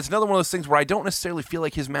again, it's another one of those things where I don't necessarily feel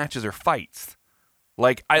like his matches are fights.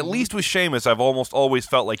 Like, at least with Sheamus, I've almost always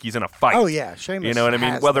felt like he's in a fight. Oh, yeah. Sheamus You know what I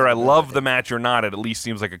mean? has Whether that I love ability. the match or not, it at least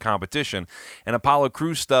seems like a competition. And Apollo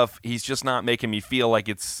Crews stuff, he's just not making me feel like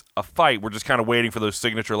it's a fight. We're just kind of waiting for those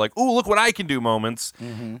signature, like, ooh, look what I can do moments.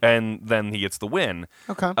 And then he gets the win.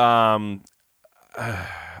 Okay.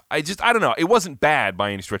 I don't know. It wasn't bad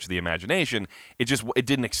by any stretch of the imagination. It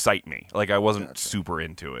didn't excite me. Like, I wasn't super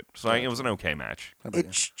into it. So it was an okay match.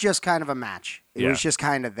 It's just kind of a match. It Yeah. was just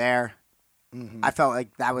kind of there. I felt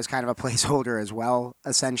like that was kind of a placeholder as well,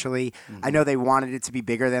 essentially. I know they wanted it to be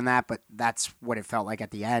bigger than that, but that's what it felt like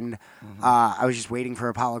at the end. I was just waiting for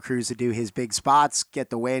Apollo Crews to do his big spots, get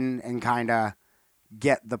the win, and kind of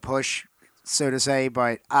get the push, so to say.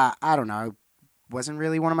 But I don't know. It wasn't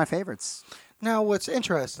really one of my favorites. Now, what's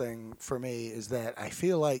interesting for me is that I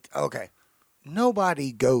feel like, okay,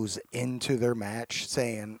 nobody goes into their match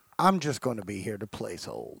saying, I'm just going to be here to place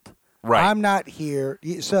hold. Right. I'm not here.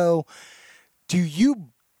 So, do you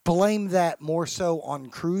blame that more so on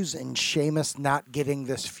Crews and Sheamus not getting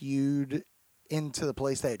this feud into the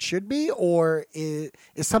place that it should be, or is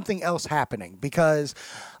something else happening? Because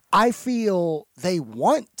I feel they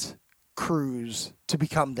want Crews to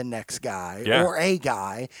become the next guy or a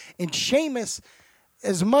guy, and Sheamus,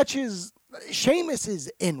 as much as Sheamus is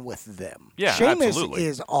in with them, Yeah, Sheamus absolutely.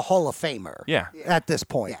 is a Hall of Famer. Yeah. At this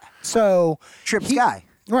point, Yeah. so Tripp's guy.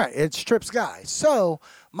 Right, it's Tripp's guy. So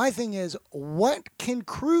my thing is, what can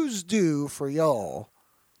Crews do for y'all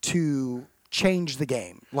to change the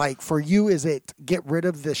game? Like for you, is it get rid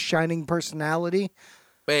of this shining personality?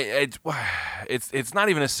 It's not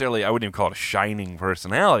even necessarily, I wouldn't even call it a shining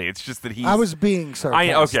personality. It's just that he's... I was being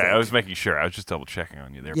sarcastic. I was making sure. I was just double checking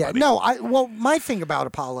on you there, Yeah, buddy. no, well, my thing about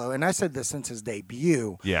Apollo, and I said this since his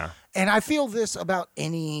debut, Yeah. and I feel this about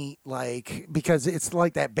any, because it's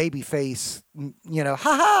like that baby face,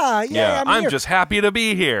 ha-ha, yeah, I'm here. just happy to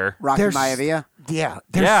be here. Rocky There's- Maivia. Yeah,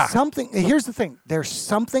 there's Yeah. something. Here's the thing. There's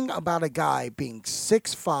something about a guy being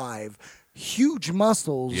 6'5", huge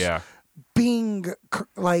muscles, Yeah. being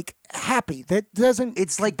happy. That doesn't.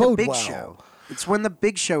 It's like the bode Big well. Show. It's when the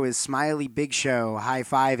Big Show is smiley Big Show,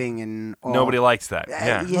 high-fiving and all. Nobody likes that.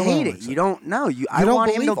 Yeah. You No hate one it. likes You don't know. I don't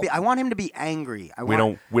want him to believe be. him. I want him to be angry. We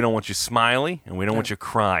don't want you smiley, and we don't want you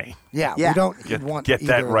crying. Yeah, Yeah. we don't Get, want get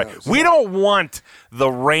that either of right. those. We don't want the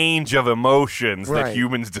range of emotions that Right.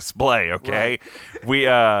 humans display. Okay, we.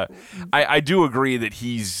 I do agree that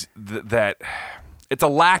he's that. It's a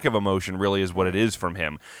lack of emotion, really, is what it is from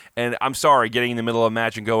him. And I'm sorry, getting in the middle of a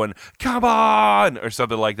match and going, "Come on!" or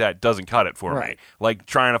something like that doesn't cut it for me. Right. Like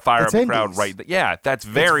trying to fire It's up the crowd, indies. Yeah, that's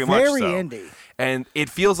very much very so. indie. And it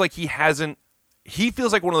feels like he hasn't. He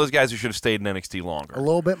feels like one of those guys who should have stayed in NXT longer. A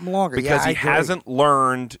little bit longer. Because yeah, he hasn't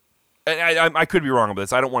learned. And I could be wrong about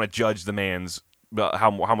this. I don't want to judge the man's how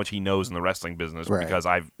much he knows in the wrestling business Right. because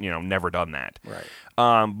I've never done that.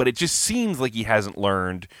 Right. But it just seems like he hasn't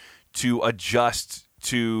learned to adjust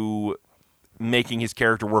to making his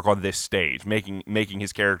character work on this stage, making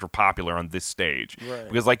his character popular on this stage. Right.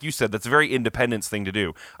 Because like you said, that's a very independence thing to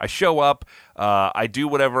do. I show up, I do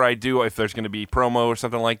whatever I do if there's going to be promo or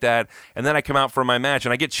something like that, and then I come out for my match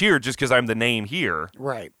and I get cheered just because I'm the name here.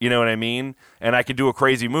 Right. You know what I mean? And I can do a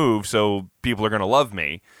crazy move, so people are going to love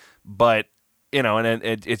me. But, and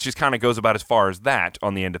it just kind of goes about as far as that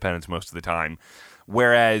on the independents most of the time.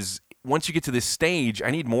 Whereas once you get to this stage, I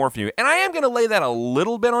need more from you. And I am going to lay that a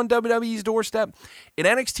little bit on WWE's doorstep. In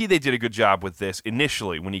NXT, they did a good job with this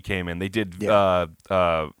initially when he came in. They did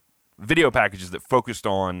video packages that focused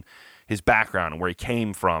on his background and where he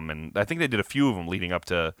came from. And I think they did a few of them leading up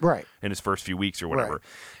to in his first few weeks or whatever. Right.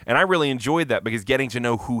 And I really enjoyed that because getting to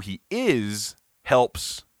know who he is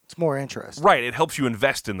helps. It's more interesting. Right. It helps you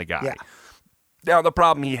invest in the guy. Yeah. Now, the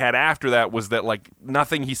problem he had after that was that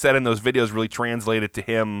nothing he said in those videos really translated to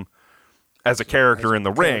him as a character in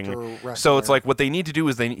the ring. So it's like what they need to do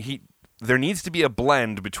is there needs to be a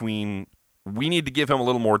blend between we need to give him a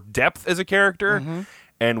little more depth as a character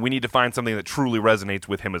and we need to find something that truly resonates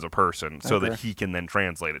with him as a person so that he can then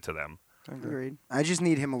translate it to them. Agreed. I just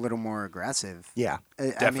need him a little more aggressive. Yeah.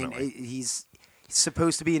 I mean, he's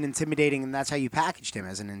supposed to be an intimidating, and that's how you packaged him,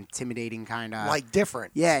 as an intimidating kind of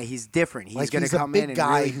different. Yeah, he's different. He's Like going to he's a come big in and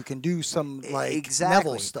guy really, who can do some exactly.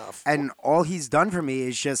 Neville stuff. And all he's done for me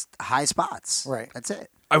is just high spots. Right. That's it.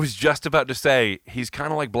 I was just about to say he's kind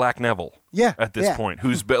of like Black Neville. Yeah. At this Yeah. point,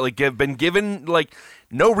 who's been given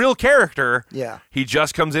no real character. Yeah. He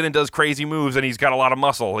just comes in and does crazy moves, and he's got a lot of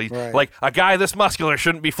muscle. He Right. like a guy this muscular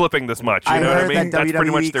shouldn't be flipping this much. You I know heard what I mean? that That's WWE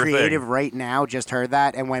pretty much their creative thing. right now just heard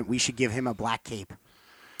that and went, we should give him a black cape.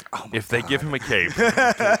 If they give him a cape, Give him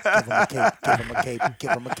a cape. Give him a cape.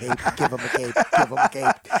 Give him a cape. Give him a cape. Give him a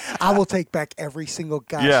cape. I will take back every single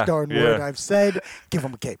gosh darn word I've said. Give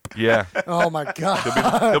him a cape. yeah, Oh my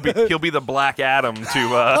God. he'll be the Black Adam to.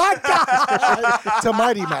 My God. To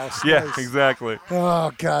Mighty Mouse. Yeah, Nice. exactly.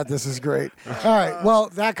 Oh, God, this is great. All right. Well,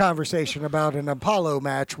 that conversation about an Apollo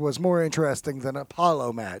match was more interesting than an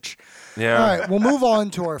Apollo match. Yeah. All right. We'll move on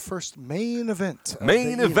to our first main event. of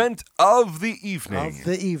Main the event of the evening. Of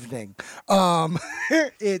the evening.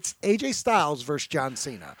 It's AJ Styles versus John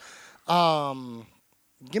Cena.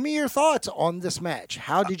 Give me your thoughts on this match.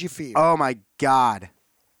 How did you feel? Oh, my God.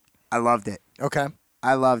 I loved it. Okay.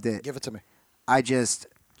 I loved it. Give it to me.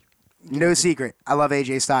 No secret. I love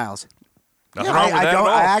AJ Styles. Nothing wrong with I that don't.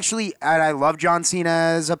 at all. I actually, and I love John Cena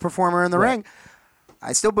as a performer in the ring.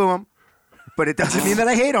 I still boo him, but it doesn't mean that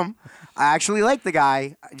I hate him. I actually like the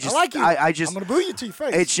guy. I like you. I just. I'm going to boo you to your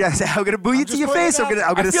face. It's just I'm gonna boo you to just your putting face. it I'm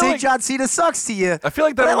out gonna I feel say like- John Cena sucks to you. I feel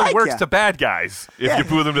like that but I only like works ya. to bad guys. If you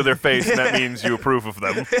boo them to their face, and that means you approve of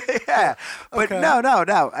them. Yeah, but Okay. no.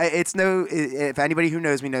 It's no. If anybody who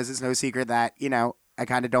knows me knows, it's no secret that I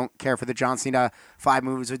kind of don't care for the John Cena 5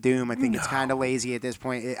 moves of doom. I think it's kind of lazy at this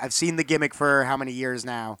point. I've seen the gimmick for how many years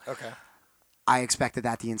now. okay. I expected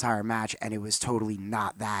that the entire match, and it was totally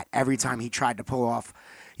not that. Every time he tried to pull off,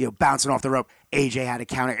 bouncing off the rope, AJ had a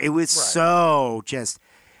counter. It was so just.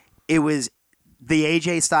 It was the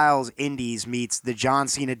AJ Styles Indies meets the John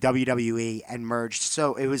Cena WWE and merged.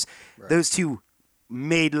 So it was those two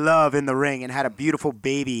made love in the ring and had a beautiful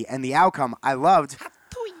baby, and the outcome I loved.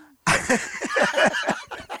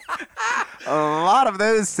 A lot of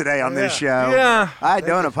those today on this show. Yeah. I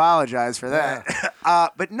don't apologize for that.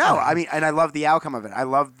 But no, I mean, and I love the outcome of it. I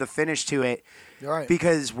love the finish to it. You're right.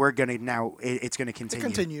 Because we're going to now, it's going to continue.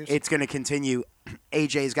 continues. It's going to continue.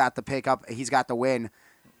 AJ's got the pickup. He's got the win.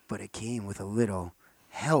 But it came with a little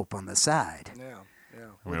help on the side. Yeah.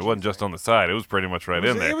 I mean, it wasn't just on the side; it was pretty much right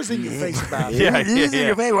in there. It was in your face about it. Yeah, It is in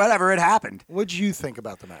your face, whatever, it happened. What did you think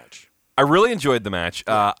about the match? I really enjoyed the match.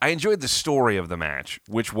 I enjoyed the story of the match,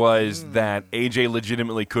 which was that AJ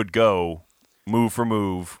legitimately could go move for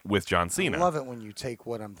move with John Cena. Love it when you take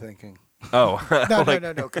what I'm thinking. Oh,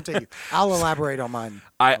 No. Continue. I'll elaborate on mine.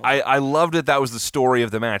 I loved it. That was the story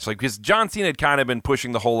of the match. Because John Cena had kind of been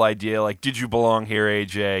pushing the whole idea, did you belong here,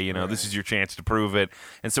 AJ? This is your chance to prove it.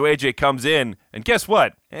 And so AJ comes in, and guess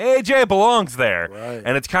what? AJ belongs there. Right.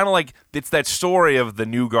 And it's kind of like, it's that story of the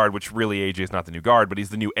new guard, which really AJ is not the new guard, but he's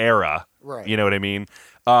the new era. Right. You know what I mean?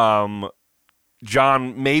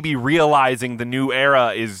 John maybe realizing the new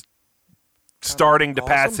era is starting to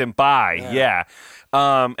pass him by. Yeah.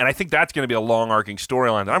 And I think that's going to be a long-arcing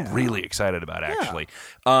storyline that I'm really excited about, actually.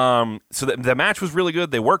 So the match was really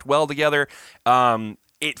good. They worked well together.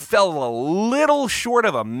 It fell a little short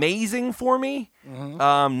of amazing for me.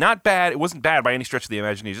 Not bad. It wasn't bad by any stretch of the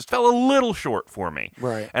imagination. It just fell a little short for me.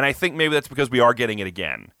 Right. And I think maybe that's because we are getting it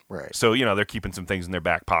again. Right. So, they're keeping some things in their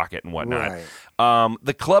back pocket and whatnot. Right.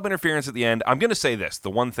 The club interference at the end, I'm going to say this,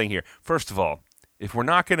 the one thing here. First of all, if we're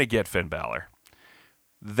not going to get Finn Balor,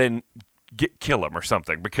 then kill him or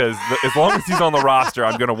something, because as long as he's on the roster,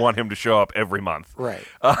 I'm going to want him to show up every month. Right.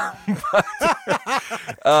 But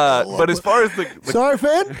as far as the sorry,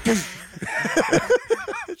 Finn.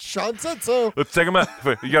 Sean said so. Let's take him out.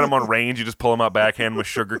 You got him on range. You just pull him out backhand with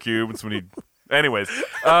sugar cubes when he. Anyways.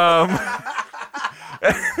 No,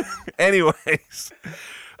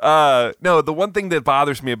 the one thing that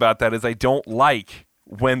bothers me about that is I don't like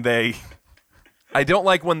when they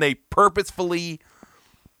purposefully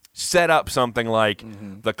set up something like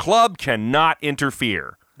the club cannot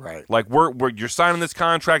interfere. Right. Like you're signing this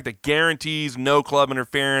contract that guarantees no club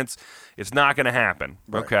interference. It's not going to happen.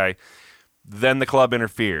 Right. Okay. Then the club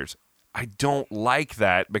interferes. I don't like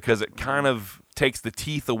that because it kind of takes the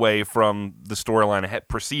teeth away from the storyline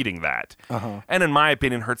preceding that. And in my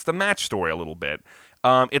opinion, hurts the match story a little bit.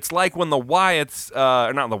 It's like when the Wyatts,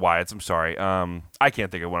 not the Wyatts, I'm sorry. I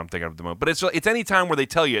can't think of what I'm thinking of at the moment. But it's any time where they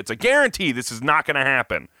tell you it's a guarantee this is not going to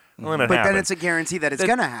happen. Well, then then it's a guarantee that it's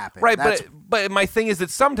going to happen. Right, but my thing is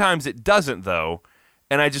that sometimes it doesn't, though.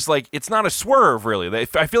 And I just it's not a swerve, really.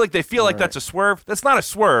 I feel like they feel like that's a swerve. That's not a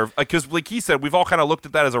swerve, because like he said, we've all kind of looked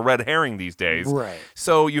at that as a red herring these days. Right.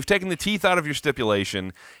 So you've taken the teeth out of your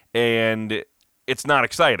stipulation, and it's not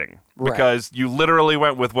exciting because you literally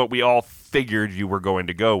went with what we all figured you were going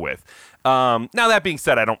to go with. Now, that being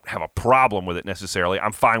said, I don't have a problem with it necessarily.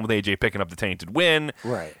 I'm fine with AJ picking up the tainted win,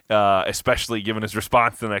 right? Especially given his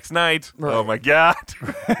response the next night. Right. Oh my God!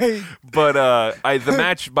 Right. But the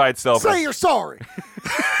match by itself. Say you're sorry.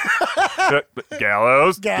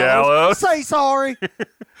 Gallows. Say sorry.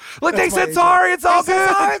 Look, they said sorry. It's all good.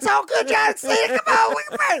 Sorry, it's all good, John. See it. Come on,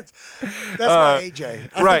 we're friends. That's my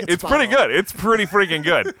AJ. Right. It's pretty good. It's pretty freaking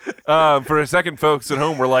good. For a second, folks at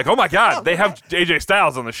home were like, oh my God, they have AJ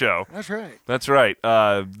Styles on the show. That's right. That's right.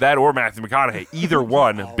 That or Matthew McConaughey. Either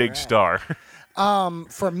one, big star.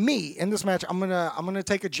 For me, in this match, I'm gonna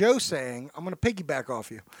take a Joe saying. I'm gonna piggyback off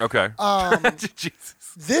you. Okay. Jesus.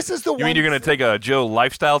 This is the one. You mean you're gonna take a Joe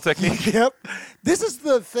lifestyle technique? Yep. This is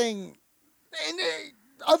the thing. And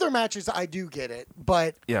other matches, I do get it,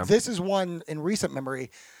 but this is one in recent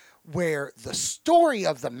memory where the story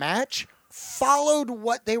of the match followed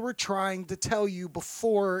what they were trying to tell you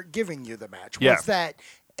before giving you the match. Was that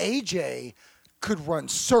AJ could run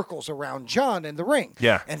circles around John in the ring.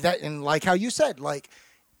 Yeah. And like how you said, like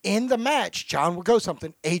in the match, John would go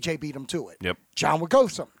something, AJ beat him to it. Yep. John would go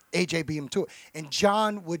something, AJ beat him to it. And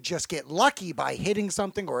John would just get lucky by hitting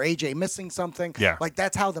something or AJ missing something. Yeah. Like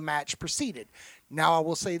that's how the match proceeded. Now I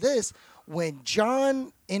will say this, when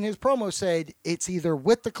John in his promo said it's either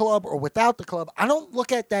with the club or without the club, I don't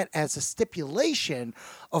look at that as a stipulation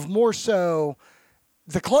of more so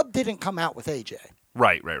the club didn't come out with AJ.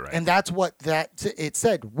 Right. And that's what it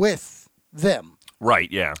said, with them. Right,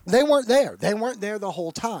 yeah. They weren't there. They weren't there the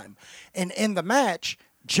whole time. And in the match,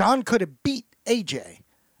 John could have beat AJ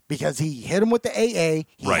because he hit him with the AA.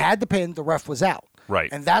 He had the pin. The ref was out. Right.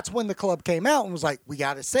 And that's when the club came out and was like, we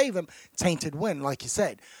got to save him. Tainted win, like you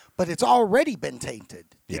said. But it's already been tainted.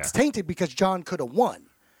 Yeah. It's tainted because John could have won.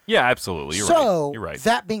 Yeah, absolutely. You're right.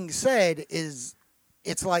 That being said, it's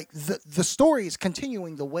like the story is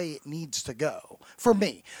continuing the way it needs to go for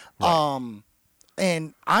me. Right.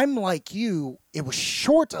 And I'm like you, it was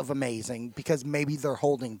short of amazing because maybe they're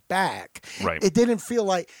holding back. Right. It didn't feel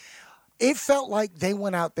like, it felt like they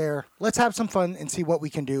went out there, let's have some fun and see what we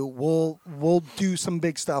can do. We'll do some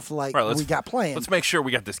big stuff like we got planned. Let's make sure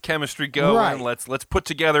we got this chemistry going. Right. Let's put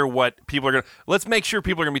together what people are going to, let's make sure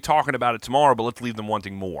people are going to be talking about it tomorrow, but let's leave them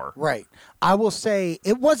wanting more. Right. I will say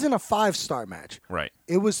it wasn't a 5-star match. Right.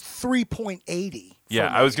 It was 3.80. Yeah,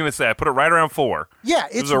 I was going to say, I put it right around 4. Yeah,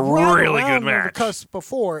 it it's was a right really around good match. The cusp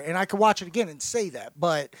before, and I could watch it again and say that.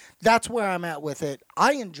 But that's where I'm at with it.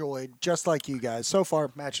 I enjoyed, just like you guys, so far,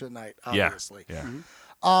 match of the night, obviously. Yeah.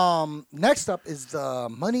 Mm-hmm. Next up is the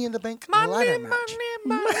Money in the Bank ladder match.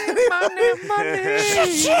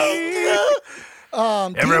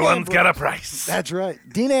 Everyone's got a price. That's right.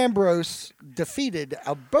 Dean Ambrose defeated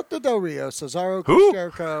Alberto Del Rio, Cesaro, Chris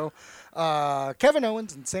Jericho, Kevin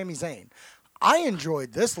Owens, and Sami Zayn. I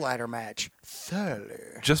enjoyed this ladder match thoroughly.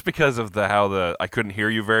 Just because of how I couldn't hear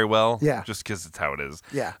you very well. Yeah. Just because it's how it is.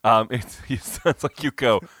 Yeah. It sounds like you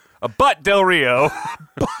go, Butt Del Rio.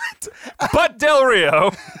 Butt Del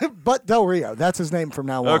Rio. But Del Rio, that's his name from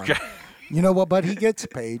now on. Okay. You know what butt he gets?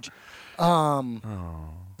 Paige.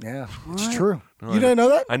 Yeah, it's true. You didn't know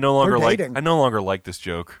that? I no longer They're like. dating. I no longer like this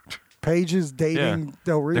joke. Paige is dating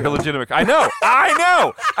Del Rio. They're legitimate. I know.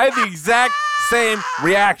 I had the exact same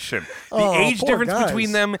reaction. The Oh, age poor difference guys.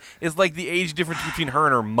 between them is like the age difference between her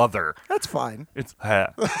and her mother. That's fine. It's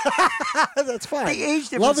That's fine. The age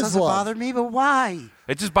difference Love is doesn't love. bother me, but why?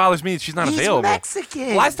 it just bothers me that she's not He's available.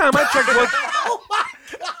 Mexican. Last time I checked,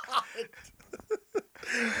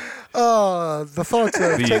 The thoughts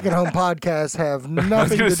of The- Take It Home podcast have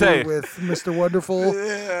nothing gonna to say- do with Mr. Wonderful.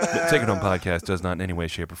 the Take It Home podcast does not in any way,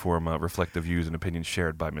 shape, or form reflect the views and opinions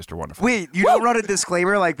shared by Mr. Wonderful. Wait, you don't run a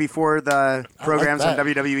disclaimer like before the programs on that.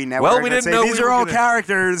 WWE Network? Well, we that didn't say, know these we are were all gonna-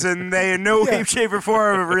 characters, and they in no way, shape, or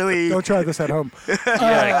form really. Don't try this at home.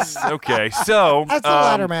 Yikes. Okay, so That's the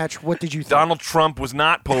ladder match. What did you think? Donald Trump was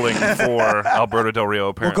not pulling for Alberto Del Rio, We're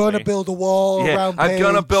apparently. going to build a wall Yeah, around I'm Paige,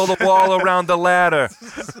 going to build a wall around the ladder.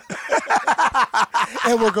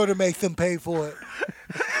 and we're going to make them pay for it.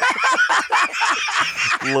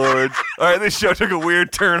 Lord. All right, this show took a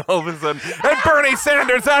weird turn all of a sudden. And Bernie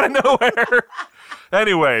Sanders out of nowhere.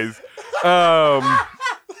 Anyways,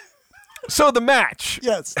 so the match.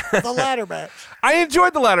 Yes, the ladder match. I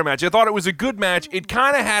enjoyed the ladder match. I thought it was a good match. It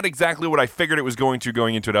kind of had exactly what I figured it was going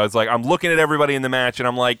into it. I was like, I'm looking at everybody in the match, and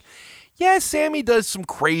I'm like, yeah, Sammy does some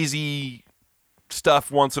crazy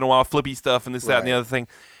stuff once in a while, flippy stuff, and this, that, and the Right. other thing.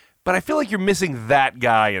 But I feel like you're missing that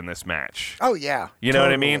guy in this match. Oh, yeah. You know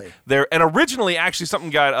what I mean? Totally. And originally, actually,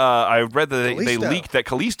 something got. I read that they Kalisto. leaked that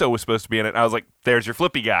Kalisto was supposed to be in it. And I was like, "There's your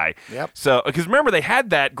flippy guy." Yep. So, because remember, they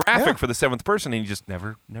had that graphic Yeah. for the seventh person, and he just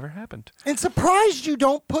never happened. And surprised you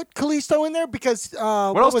don't put Kalisto in there because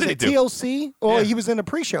what else was did it? he do? TLC? Or Yeah. he was in a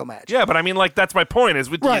pre-show match. Yeah, but I mean, like, that's my point. Is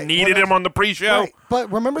you Right. needed Well, him on the pre-show. Right.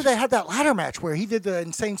 But remember they had that ladder match where he did the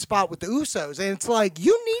insane spot with the Usos, and it's like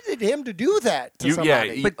you needed him to do that to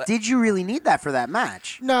somebody. But did you really need that for that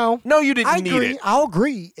match? No. No, you didn't I need agree. it. I'll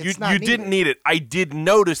agree. It's You not didn't need it. I did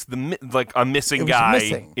notice a missing It was guy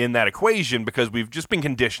missing. in that equation because we've just been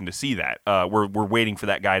conditioned to see that. We're waiting for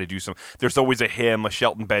that guy to do some. There's always a him, a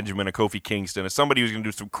Shelton Benjamin, a Kofi Kingston, as somebody who's going to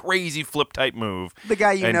do some crazy flip type move. The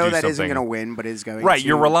guy you and know do that isn't something. going to win, but is going Right, to.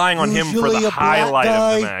 you're relying on him for Usually the a black highlight of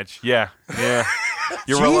guy. the match. Yeah.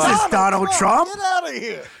 You're Jesus, relying. Donald Trump. Get out of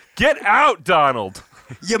here. Get out, Donald.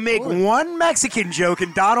 You make one Mexican joke,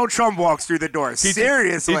 and Donald Trump walks through the door.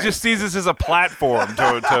 Seriously. He just sees this as a platform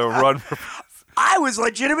to run. I was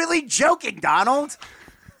legitimately joking, Donald.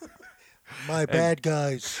 My bad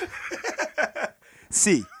guys.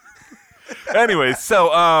 See. Anyways, so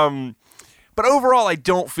but overall, I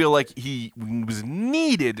don't feel like he was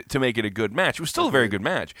needed to make it a good match. It was still a very good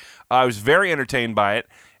match. I was very entertained by it.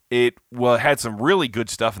 It had some really good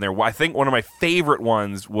stuff in there. I think one of my favorite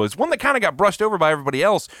ones was one that kind of got brushed over by everybody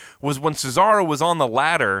else was when Cesaro was on the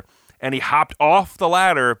ladder and he hopped off the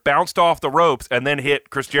ladder, bounced off the ropes, and then hit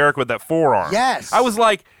Chris Jericho with that forearm. Yes. I was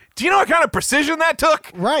like, do you know what kind of precision that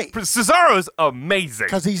took? Right. Cesaro's amazing.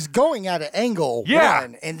 Because he's going at an angle Yeah.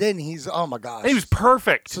 one, and then he's, oh my gosh. He was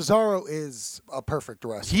perfect. Cesaro is a perfect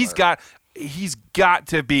wrestler. He's got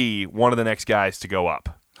to be one of the next guys to go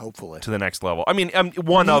up Hopefully. to the next level. I mean,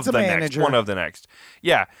 one Needs of a the next. manager. One of the next.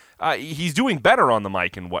 Yeah, he's doing better on the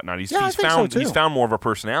mic and whatnot. He's I think so, found too. he's found more of a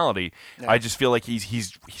personality. I just feel like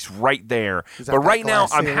he's right there. He's But at that right now,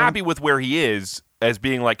 glass I'm ceiling. happy with where he is as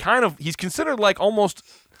being like kind of he's considered like almost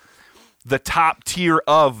the top tier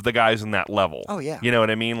of the guys in that level. Oh, yeah. You know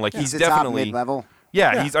what I mean? Like he's the definitely top mid-level.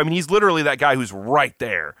 Yeah, he's literally that guy who's right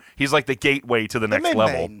there. He's like the gateway to the next mid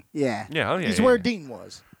level. main. Yeah. Yeah, oh yeah. He's yeah, where yeah. Dean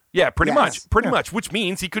was. Yeah, pretty Yes. much, which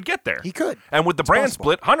means he could get there. He could. And with the brand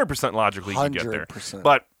possible. split, 100% logically he could get there. 100%.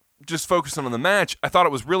 But just focusing on the match, I thought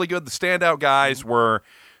it was really good. The standout guys were,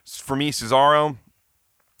 for me, Cesaro,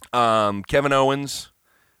 Kevin Owens.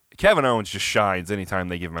 Kevin Owens just shines anytime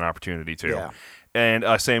they give him an opportunity to. Yeah. And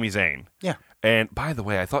Sami Zayn. Yeah. And by the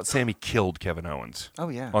way, I thought Sammy killed Kevin Owens. Oh,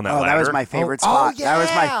 yeah. On that Oh, ladder. that was my favorite Oh, spot. yeah. That was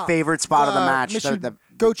my favorite spot of the match. Miss The- you, the-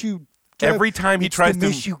 goat you. Every time he It's tries the to-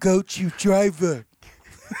 miss you, goat you driver.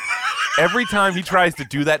 Every time he tries to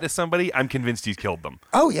do that to somebody, I'm convinced he's killed them.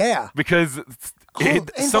 Oh yeah. Because and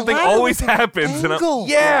the something ladder always was an happens. angle.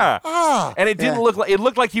 Yeah. Ah. And it didn't Yeah. look like it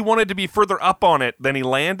looked like he wanted to be further up on it than he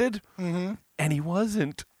landed. Mm-hmm. And he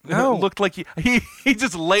wasn't. No. It looked like he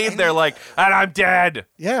just laid there like, and I'm dead.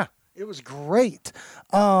 Yeah. It was great.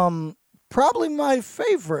 Probably my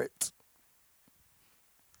favorite.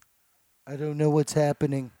 I don't know what's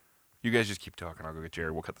happening. You guys just keep talking. I'll go get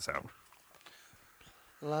Jerry. We'll cut this out.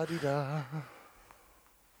 La-di-da.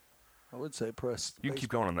 I would say press. You can keep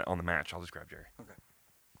going on the match. I'll just grab Jerry.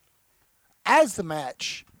 As the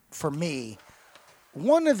match, for me,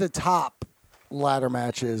 one of the top ladder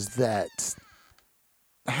matches that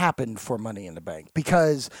happened for Money in the Bank,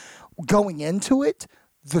 because going into it,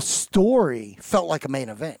 the story felt like a main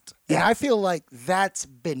event. And Yeah. I feel like that's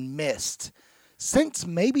been missed since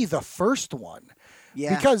maybe the first one.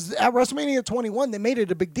 Yeah. Because at WrestleMania 21, they made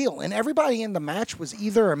it a big deal. And everybody in the match was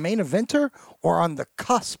either a main eventer or on the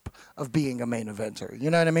cusp of being a main eventer. You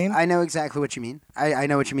know what I mean? I know exactly what you mean. I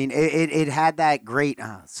know what you mean. It had that great.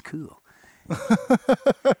 It's cool.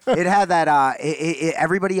 It had that.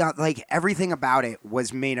 Everybody like everything about it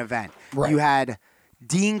was main event. Right. You had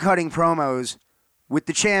Dean cutting promos with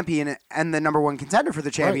the champion and the number one contender for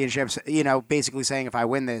the championships. You know, basically saying, if I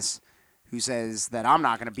win this, who says that I'm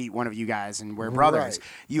not going to beat one of you guys and we're brothers. Right.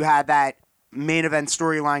 You had that main event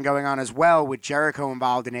storyline going on as well with Jericho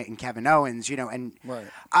involved in it and Kevin Owens, you know, and Right.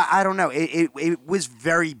 I don't know. It was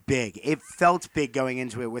very big. It felt big going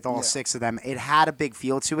into it with all six of them. It had a big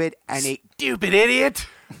feel to it, and it Stupid idiot.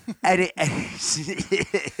 and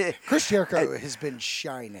it Chris Jericho has been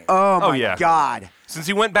shining. oh my yeah. God. Since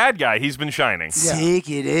he went bad guy, he's been shining. Yeah. Take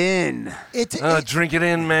it in. Drink it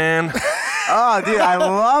in, man. Oh, dude, I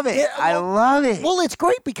love it. I love it. Well, it's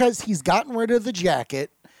great because he's gotten rid of the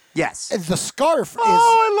jacket. Yes. The scarf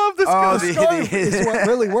I love this Oh, guy. the scarf is what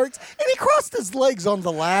really works. And he crossed his legs on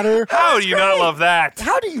the ladder. How do you not love that?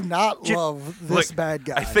 How do you not love this Look, bad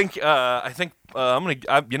guy? I think I'm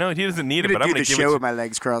gonna. He doesn't need it, I'm but I'm gonna do gonna the give show it. with my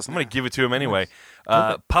legs crossed. I'm gonna give it to him anyway.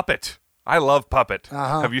 Puppet. I love Puppet.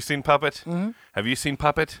 Uh-huh. Have you seen Puppet? Mm-hmm. Have you seen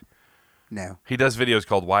Puppet? No. He does videos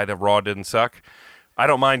called "Why the Raw Didn't Suck." I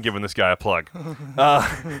don't mind giving this guy a plug.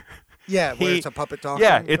 yeah, where he- it's a puppet talking.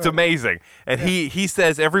 Yeah, it's amazing. And he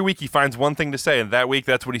says every week he finds one thing to say, and that week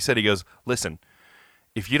that's what he said. He goes, "Listen,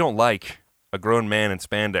 if you don't like a grown man in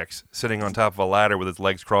spandex sitting on top of a ladder with his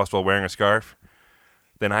legs crossed while wearing a scarf,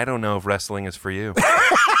 then I don't know if wrestling is for you."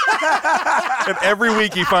 And every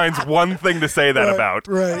week he finds one thing to say that about.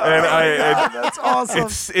 right. And That's awesome.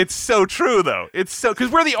 it's so true though. It's so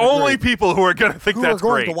because we're the only people who are gonna think Who that's are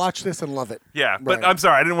going great. to watch this and love it. Yeah, but Right. I'm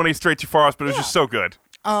sorry, I didn't want to stray too far off, but it was just so good.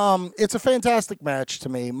 It's a fantastic match to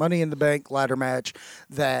me. Money in the Bank ladder match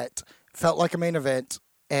that felt like a main event,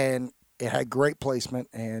 and it had great placement,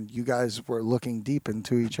 and you guys were looking deep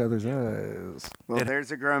into each other's eyes. Well,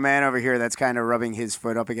 there's a grown man over here that's kind of rubbing his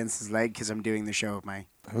foot up against his leg because I'm doing the show with my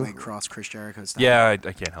leg cross Chris Jericho style. Yeah, I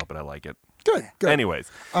can't help it. I like it. Good. Anyways,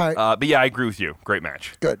 All right. but yeah, I agree with you. Great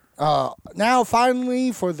match. Good. Now,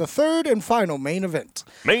 finally, for the third and final main event.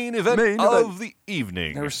 Main event Main of event. the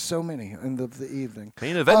evening. There were so many in the evening.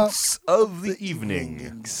 Main events of the evening.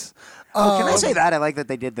 Evenings. Can I say that? I like that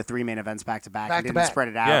they did the three main events back to back and didn't Back-to-back. spread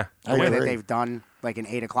it out. Yeah. The I way that agree. they've done, like an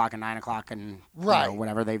 8 o'clock and 9 o'clock and you Right. know,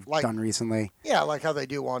 whatever they've Like- done recently. Yeah, like how they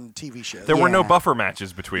do on TV shows. There were no Yeah. buffer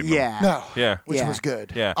matches between them. Yeah. No. Yeah. Which Yeah. was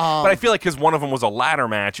good. Yeah. But I feel like because one of them was a ladder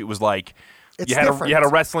match, it was like It's you had different. a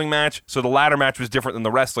wrestling match, so the ladder match was different than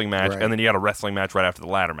the wrestling match, Right. and then you had a wrestling match right after the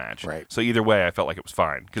ladder match. Right. So either way, I felt like it was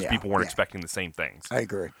fine because Yeah. people weren't Yeah. expecting the same things. I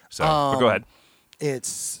agree. So but go ahead.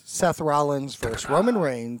 It's Seth Rollins versus Roman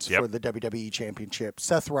Reigns Yep. for the WWE Championship.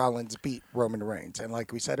 Seth Rollins beat Roman Reigns, and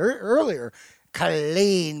like we said earlier,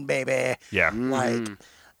 clean, baby. Yeah. Like,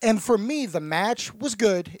 and for me, the match was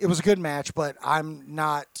good. It was a good match, but I'm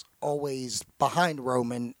not always behind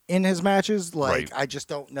Roman in his matches. Like, Right. I just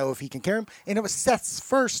don't know if he can carry him. And it was Seth's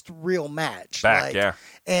first real match. Back, like, yeah.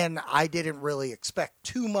 And I didn't really expect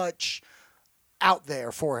too much out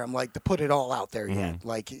there for him, like to put it all out there Mm-hmm. yet.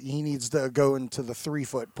 Like he needs to go into the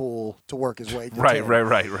 3-foot pool to work his way. To Right, 10.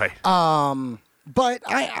 right. But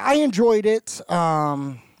I enjoyed it.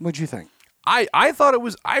 What'd you think? I thought it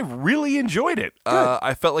was. I really enjoyed it.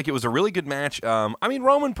 I felt like it was a really good match. I mean,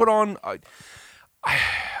 Roman put on.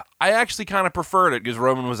 I actually kind of preferred it because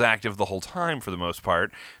Roman was active the whole time for the most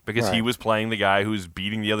part because he Right. was playing the guy who's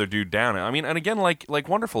beating the other dude down. I mean, and again, like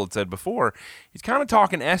Wonderful had said before, he's kind of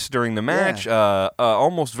talking S during the match,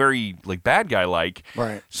 almost very like bad guy like.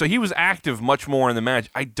 Right. So he was active much more in the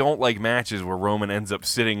match. I don't like matches where Roman ends up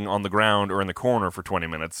sitting on the ground or in the corner for 20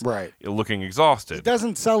 minutes, Right. looking exhausted. He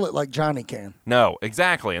doesn't sell it like Johnny can. No,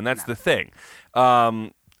 exactly, and that's the thing.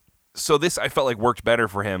 So this I felt like worked better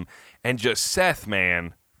for him, and just Seth,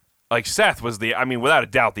 man, like Seth was without a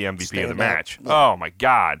doubt the MVP of the Stand up. match. Yeah. Oh my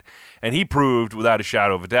God, and he proved without a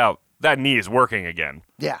shadow of a doubt that knee is working again.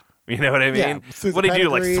 Yeah. You know what I mean? Yeah, through the What did he do?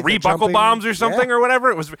 Like pedigree, 3 the buckle jumping. bombs or something Yeah. or whatever?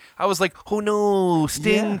 It was. I was like, oh no,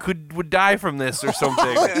 Sting Yeah. would die from this or something.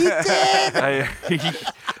 He did.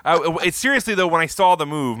 It's seriously though. When I saw the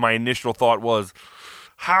move, my initial thought was,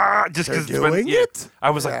 "Ha!" Just They're because doing it? I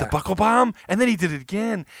was like the Yeah. buckle bomb, and then he did it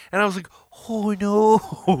again, and I was like, "Oh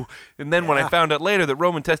no!" And then when I found out later that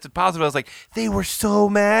Roman tested positive, I was like, "They were so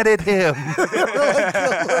mad at him."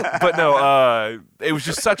 But no, it was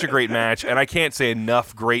just such a great match, and I can't say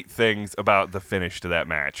enough great things about the finish to that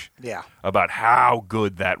match. Yeah. About how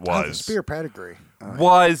good that Oh, the was. spear pedigree.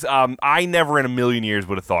 I never in a million years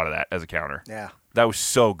would have thought of that as a counter. Yeah. That was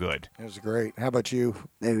so good. It was great. How about you?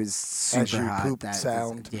 It was super As you hot. poop That-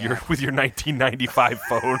 sound. yeah. With your 1995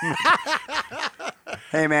 phone.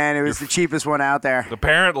 Hey man, it was the cheapest one out there.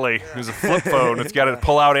 Apparently, it was a flip phone. It's got a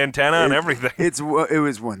pull-out antenna and everything. It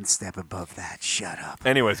was one step above that. Shut up.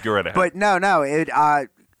 Anyways, go right ahead. But no.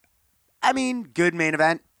 I mean, good main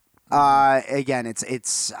event. Again,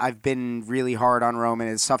 it's. I've been really hard on Roman.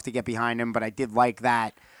 It's tough to get behind him, but I did like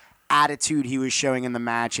that attitude he was showing in the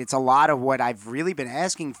match. It's a lot of what I've really been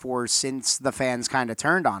asking for since the fans kind of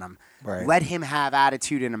turned on him. Right. Let him have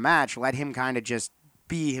attitude in a match. Let him kind of just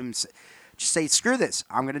be him. Just say, screw this.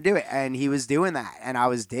 I'm going to do it. And he was doing that, and I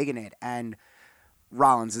was digging it. And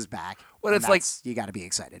Rollins is back. Well, and it's like- that's you got to be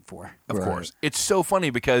excited for. of course, it's so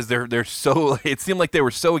funny because they're so. It seemed like they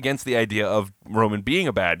were so against the idea of Roman being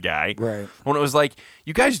a bad guy. Right. When it was like,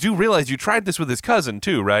 you guys do realize you tried this with his cousin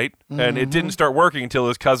too, right? And it didn't start working until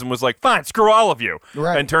his cousin was like, "Fine, screw all of you,"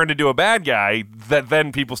 Right. and turned into a bad guy. That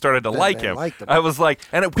then people started to like they him. liked him. I was like,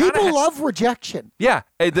 and it kinda People love rejection. Yeah,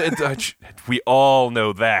 we all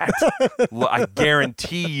know that. I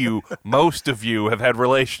guarantee you, most of you have had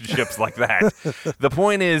relationships like that. The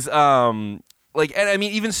point is, and I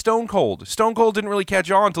mean, even Stone Cold. Stone Cold didn't really catch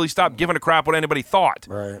on until he stopped giving a crap what anybody thought,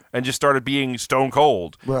 Right. and just started being Stone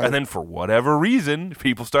Cold. Right. And then, for whatever reason,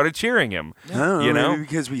 people started cheering him. Oh, You know? maybe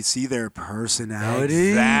because we see their personality.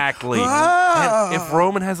 Exactly. Ah! And if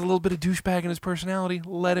Roman has a little bit of douchebag in his personality,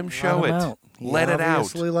 let him show Let him it. out. He Let it out.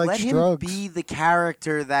 obviously likes Let him drugs. be the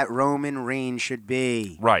character that Roman Reigns should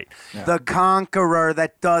be. Right. The conqueror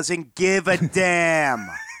that doesn't give a damn.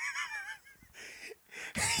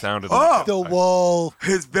 Sounded the wall.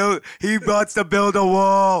 He wants to build a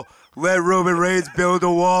wall. Let Roman Reigns build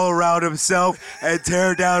a wall around himself and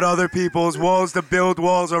tear down other people's walls to build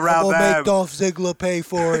walls around We'll them. make Dolph Ziggler pay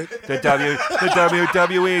for it. The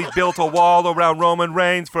WWE built a wall around Roman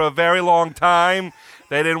Reigns for a very long time.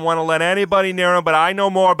 They didn't want to let anybody near him, but I know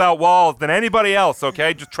more about walls than anybody else,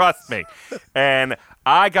 okay? Just trust me. And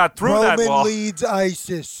I got through that Roman wall. leads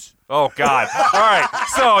ISIS. Oh, God. All right.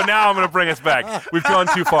 So now I'm going to bring us back. We've gone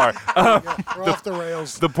too far. We're off the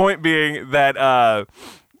rails. The point being that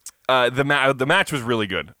the match was really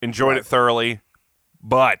good. Enjoyed it thoroughly.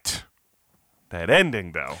 But that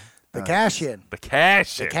ending, though, The cash in. the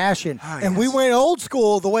cash in. Cash in. Oh, And we yes. went old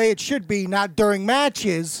school the way it should be, not during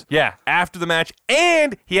matches. Yeah, after the match.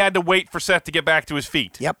 And he had to wait for Seth to get back to his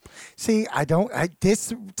feet. Yep. See,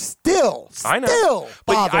 this still I know.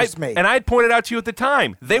 But bothers me. And I had pointed out to you at the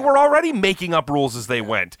time, they were already making up rules as they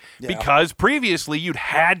went. Yeah. Because previously you'd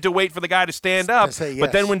had to wait for the guy to stand up. say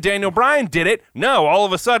But then yes. when Daniel Bryan did it, no, all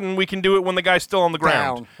of a sudden we can do it when the guy's still on the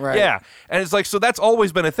ground. Down, right. Yeah. And it's like, so that's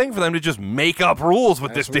always been a thing for them to just make up rules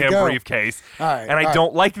with this we damn go. briefcase. All right, and I all right.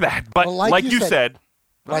 don't like that. But Well, like you said.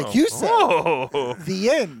 like you said, Oh. the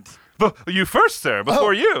end. You first, sir,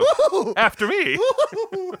 before you. After me.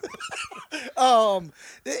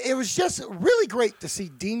 It was just really great to see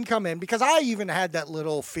Dean come in because I even had that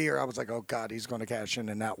little fear. I was like, oh, God, he's going to cash in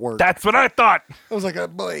and not work. That's what I thought. I was like, oh,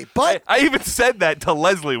 boy. But I even said that to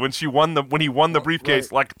Leslie when he won the briefcase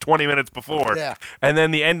right. like 20 minutes before. Yeah. And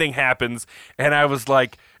then the ending happens, and I was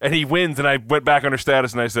like, and he wins, and I went back on her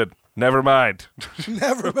status, and I said, never mind.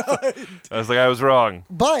 never mind. I was like, I was wrong.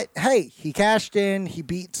 But hey, he cashed in. He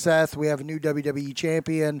beat Seth. We have a new WWE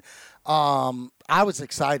champion. I was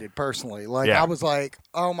excited personally. Like Yeah. I was like,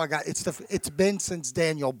 oh my God, it's been since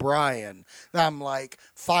Daniel Bryan that I'm like,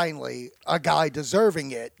 finally a guy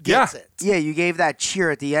deserving it gets Yeah. it. Yeah, you gave that cheer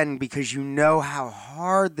at the end because you know how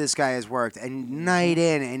hard this guy has worked, and night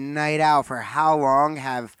in and night out. For how long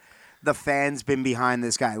have the fans been behind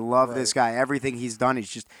this guy? Love this guy. Everything he's done is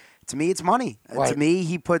just, to me, it's money. Right. To me,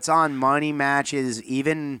 he puts on money matches,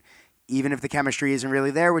 even if the chemistry isn't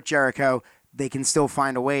really there with Jericho. They can still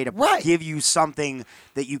find a way to Right. give you something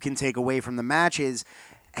that you can take away from the matches.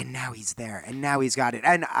 And now he's there, and now he's got it.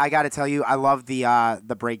 And I got to tell you, I love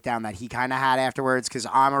the breakdown that he kind of had afterwards because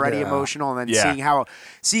I'm already Yeah. emotional. And then Yeah.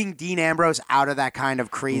 seeing Dean Ambrose out of that kind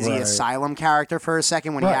of crazy Right. asylum character for a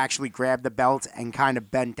second when he Right. actually grabbed the belt and kind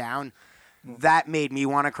of bent down, that made me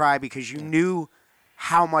want to cry because you knew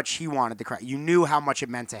how much he wanted to cry. You knew how much it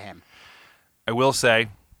meant to him. I will say,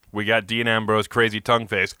 we got Dean Ambrose crazy tongue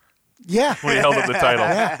face Yeah. when he held up the title.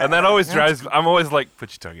 And that always drives, I'm always like,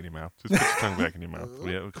 put your tongue in your mouth. Just put your tongue back in your mouth.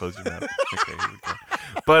 Yeah, close your mouth. Okay, here we go.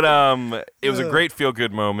 But it was a great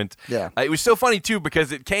feel-good moment. Yeah. It was so funny, too,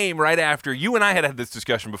 because it came right after you and I had this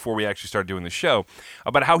discussion before we actually started doing the show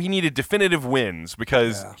about how he needed definitive wins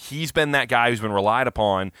because he's been that guy who's been relied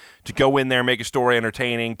upon to go in there, make a story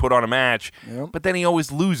entertaining, put on a match, but then he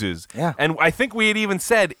always loses. Yeah. And I think we had even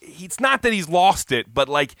said, it's not that he's lost it, but,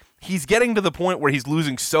 like, he's getting to the point where he's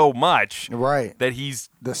losing so much Right. that he's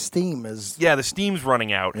The steam is the steam's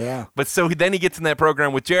running out. Yeah. But so then he gets in that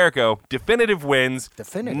program with Jericho, definitive wins.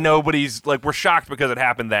 Definitive. Nobody's like, we're shocked because it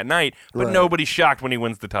happened that night, but Right. nobody's shocked when he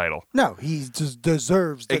wins the title. no. He just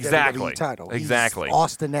deserves the Exactly. WWE title. He's Exactly.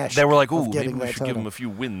 Austin Nash. Then we're like, of ooh, maybe getting we that should give title. him a few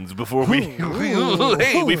wins before we. Ooh,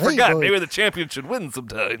 hey, we hey, forgot. boy. Maybe the champion should win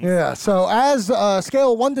sometimes. Yeah. So as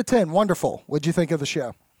scale 1 to 10, wonderful. What'd you think of the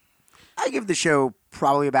show? I give the show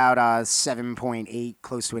probably about 7.8,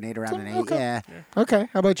 close to an 8, around an 8. Okay. Yeah. Okay.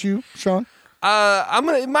 How about you, Sean?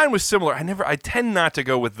 Mine was similar. I tend not to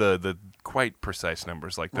go with the quite precise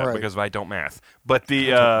numbers like that Right. because I don't math. But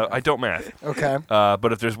I don't math. Okay.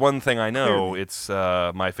 But if there's one thing I know, it's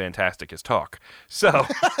my fantastic is talk. So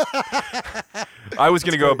I was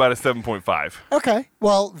going to go about a 7.5. Okay.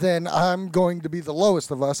 Well, then I'm going to be the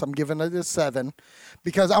lowest of us. I'm giving it a 7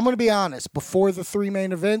 because I'm going to be honest. Before the 3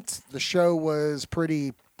 main events, the show was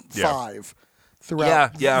pretty 5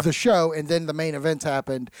 throughout the show, and then the main events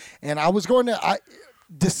happened. And I was going to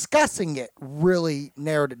discussing it really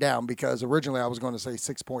narrowed it down because originally I was going to say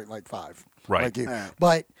 6.5. Right. Like you.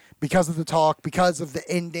 But because of the talk, because of the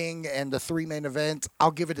ending and the 3 main events,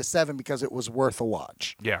 I'll give it a 7 because it was worth a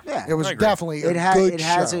watch. Yeah. Yeah. It was I agree. definitely a It good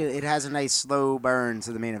has show. it has a nice slow burn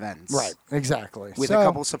to the main events. Right. Exactly. With So- a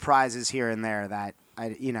couple surprises here and there that I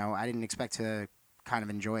didn't expect to kind of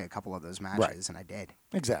enjoy a couple of those matches, and I did.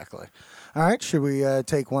 Exactly. All right. Should we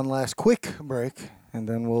take one last quick break, and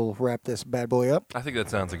then we'll wrap this bad boy up? I think that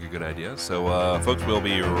sounds like a good idea. So, folks, we'll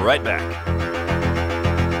be right back.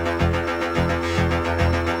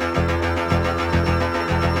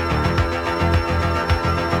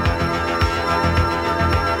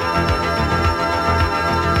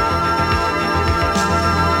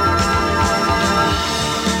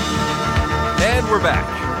 And we're back.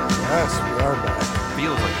 Yes, we are back.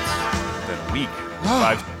 Feels like it's been a week.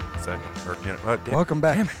 5 seconds. Or, damn, Welcome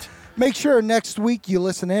back. Damn it. Make sure next week you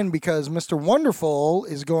listen in because Mr. Wonderful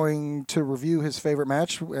is going to review his favorite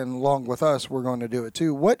match, and along with us, we're going to do it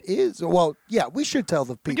too. We should tell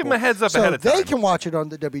the people. Give them a heads up so ahead of they time. can watch it on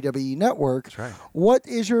the WWE Network. That's right. What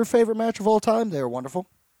is your favorite match of all time there, Wonderful?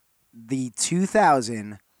 The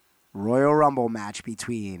 2000 Royal Rumble match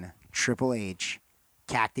between Triple H,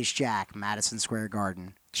 Cactus Jack, Madison Square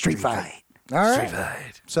Garden. Street Fight. All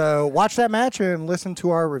right. So watch that match and listen to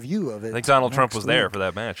our review of it. I think Donald Trump next was there week. for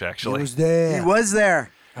that match, He actually. was there. He was there.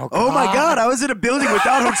 Oh, Oh my God! I was in a building with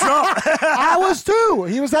Donald Trump. I was too.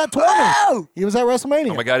 He was at 20. Oh He was at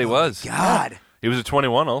WrestleMania. Oh, my God, he was. God! He was at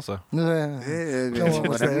 21 also. No. No, there. no.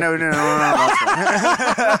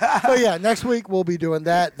 So yeah, next week we'll be doing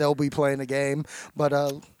that. They'll be playing a game, but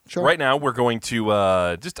sure. Right now, we're going to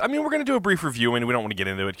we're going to do a brief review, and we don't want to get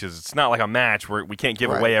into it because it's not like a match where we can't give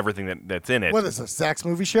Right. away everything that's in it. What is this, Zach's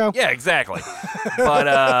movie show? Yeah, exactly.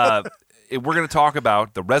 But we're going to talk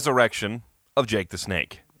about the resurrection of Jake the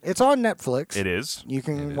Snake. It's on Netflix. It is. You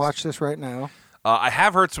can watch this right now. I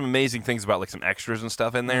have heard some amazing things about like some extras and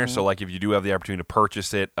stuff in there. Mm-hmm. So like if you do have the opportunity to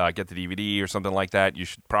purchase it, get the DVD or something like that, you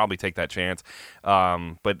should probably take that chance.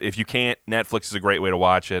 But if you can't, Netflix is a great way to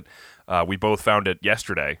watch it. We both found it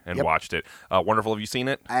yesterday and Yep. watched it. Wonderful. Have you seen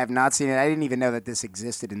it? I have not seen it. I didn't even know that this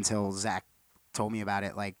existed until Zach told me about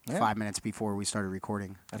it 5 minutes before we started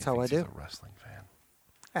recording. That's He how I thinks he's do. a wrestling fan.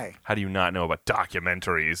 Hey. How do you not know about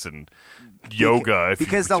documentaries and yoga? If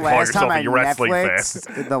Because you the call last time yourself I a wrestling fan?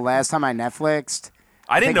 Netflixed,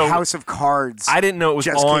 I didn't know. House of Cards. I didn't know it was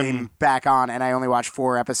just on. came back on, and I only watched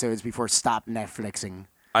 4 episodes before stopped Netflixing.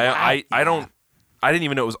 I didn't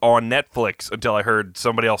even know it was on Netflix until I heard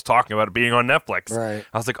somebody else talking about it being on Netflix. Right.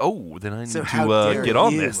 I was like, oh, then I need So how to dare get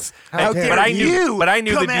on you. this. How dare but I you knew the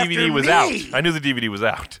come DVD after was me. out. I knew the DVD was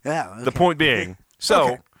out. Yeah, The point being, so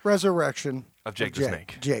Okay. Resurrection of Jake the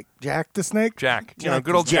Snake. Jack the Snake. Jack, Jack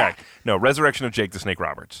good old the- Jack. No, Resurrection of Jake the Snake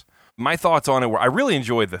Roberts. My thoughts on it were I really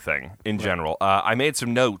enjoyed the thing in general. I made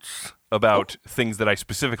some notes about things that I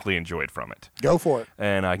specifically enjoyed from it. Go for it.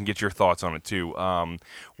 And I can get your thoughts on it too.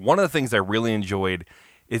 One of the things I really enjoyed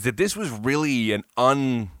is that this was really an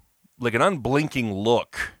unblinking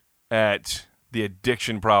look at the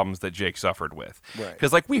addiction problems that Jake suffered with. Right.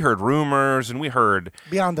 Because, like, we heard rumors and we heard...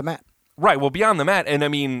 Beyond the mat. Right, well, beyond the mat, and I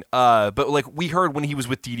mean, but like we heard when he was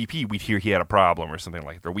with DDP, we'd hear he had a problem or something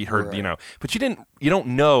like that. Or we heard, Right. But you don't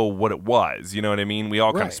know what it was. You know what I mean? We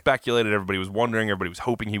all kind of Right. speculated. Everybody was wondering. Everybody was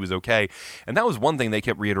hoping he was okay. And that was one thing they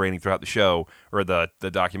kept reiterating throughout the show or the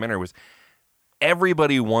documentary was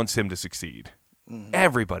everybody wants him to succeed.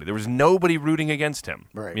 Everybody. There was nobody rooting against him.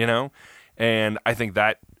 Right. And I think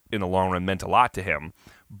that in the long run meant a lot to him.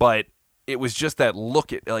 But it was just that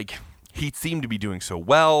look at like. He seemed to be doing so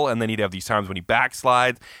well, and then he'd have these times when he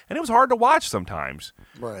backslides, and it was hard to watch sometimes.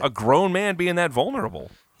 Right. A grown man being that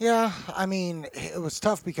vulnerable. Yeah, I mean, it was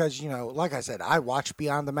tough because, like I said, I watched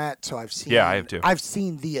Beyond the Mat, so I've seen... Yeah, I have too. I've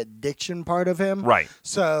seen the addiction part of him. Right.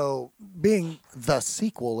 So being the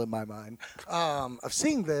sequel in my mind of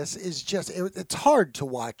seeing this is just... it's hard to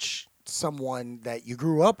watch someone that you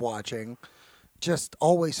grew up watching just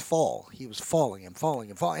always fall. He was falling and falling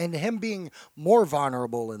and falling. And him being more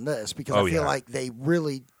vulnerable in this because I feel like they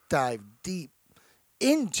really dive deep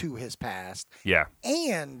into his past. Yeah.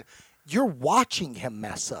 And you're watching him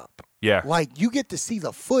mess up. Yeah. Like, you get to see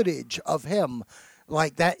the footage of him,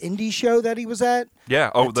 like that indie show that he was at. Yeah.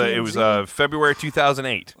 Oh, At it was TMZ. February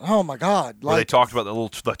 2008. Oh, my God. Where they Like, talked about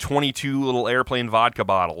the 22 little airplane vodka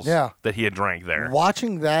bottles Yeah. that he had drank there.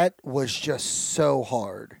 watching that was just so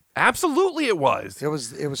hard. Absolutely it was. It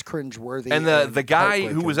was cringeworthy. And the guy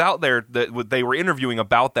who was heartbreaking. out there that they were interviewing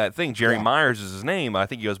about that thing, Jerry Yeah. Myers is his name. I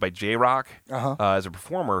think he goes by J-Rock Uh-huh. as a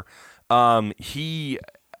performer. He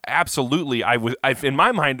absolutely, in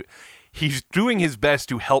my mind, he's doing his best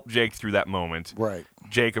to help Jake through that moment. Right.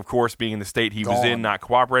 Jake, of course, being in the state he was Gone. in, not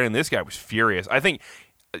cooperating. This guy was furious. I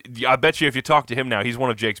bet you if you talk to him now, he's one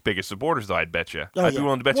of Jake's biggest supporters, though, I'd bet you. Oh, I'd be yeah.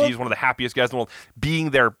 willing to bet you Well- he's one of the happiest guys in the world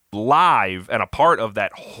being there live and a part of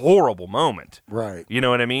that horrible moment. Right. You know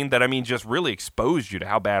what I mean? That, just really exposed you to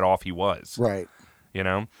how bad off he was. Right. You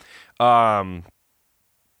know?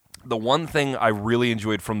 The one thing I really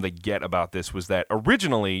enjoyed from the get about this was that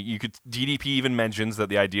originally DDP even mentions that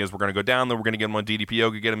the idea is we're going to go down there, we're going to get him on DDP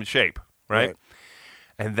yoga, get him in shape, right? Right.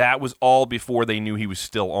 And that was all before they knew he was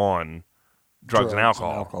still on drugs and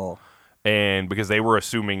alcohol. And because they were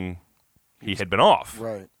assuming he had been off.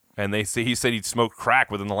 Right. And he said he'd smoked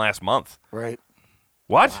crack within the last month. Right.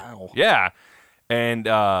 What? Wow. Yeah. And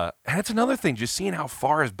that's another thing, just seeing how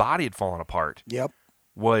far his body had fallen apart Yep.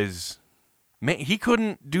 was, man, he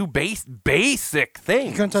couldn't do basic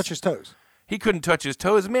things. He couldn't touch his toes. He couldn't touch his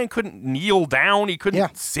toes. The man couldn't kneel down. He couldn't Yeah.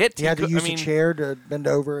 sit. He had to use a chair to bend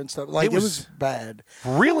over and stuff. Like, it was- was bad.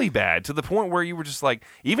 Really bad, to the point where you were just like,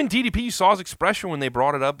 even DDP, you saw his expression when they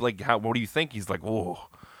brought it up, like, what do you think? He's like, whoa.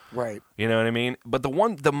 Right. You know what I mean? But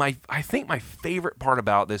I think my favorite part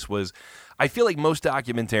about this was, I feel like most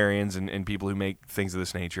documentarians and people who make things of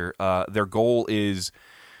this nature, their goal is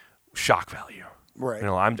shock value. Right. You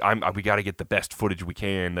know, we got to get the best footage we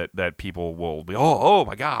can that people will be, oh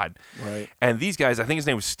my God. Right. And these guys, I think his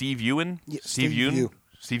name was Steve Ewan. Yeah, Steve Steve Ewan. Ewan.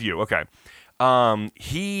 Steve Ewan. Okay.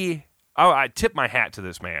 I tip my hat to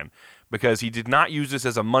this man because he did not use this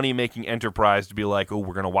as a money-making enterprise to be like, oh,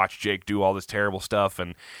 we're going to watch Jake do all this terrible stuff.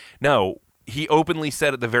 And no, he openly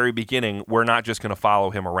said at the very beginning, we're not just going to follow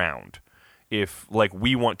him around. If, like,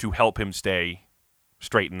 we want to help him stay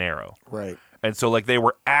straight and narrow. Right. And so, like, they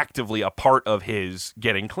were actively a part of his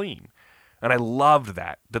getting clean. And I loved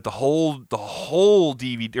that the whole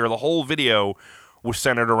DVD or the whole video was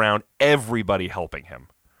centered around everybody helping him.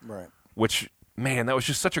 Right. Which, man, that was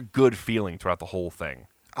just such a good feeling throughout the whole thing,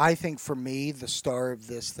 I think for me, the star of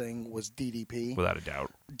this thing was DDP. without a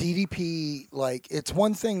doubt. DDP, like, it's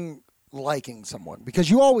one thing liking someone because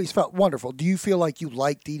you always felt wonderful. Do you feel like you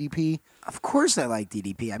like DDP? Of course I like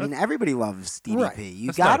DDP. I mean, everybody loves DDP. Right. You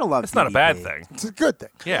That's gotta not, love That's DDP. not a bad thing. It's a good thing.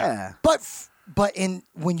 Yeah. But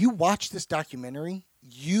when you watch this documentary,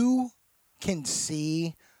 you can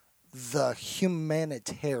see the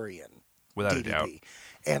humanitarian Without a DDP. doubt.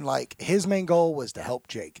 And like his main goal was to help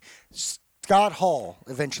Jake. Scott Hall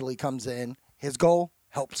eventually comes in. His goal,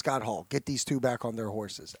 help Scott Hall get these two back on their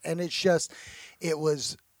horses. And it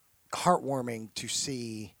was heartwarming to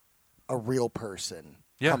see a real person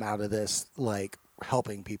come out of this, like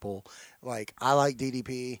helping people. Like, I like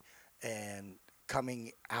DDP, and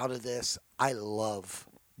coming out of this, I love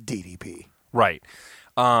DDP. Right.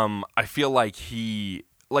 I feel like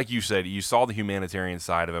like you said, you saw the humanitarian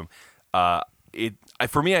side of him.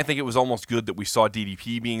 For me, I think it was almost good that we saw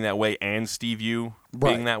DDP being that way and Steve Yu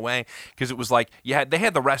being Right. that way, because it was like they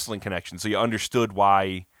had the wrestling connection, so you understood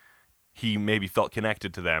why he maybe felt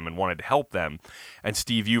connected to them and wanted to help them. And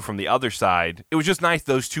Steve Yu from the other side, it was just nice.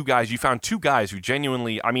 Those two guys, you found two guys who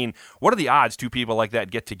genuinely, I mean, what are the odds two people like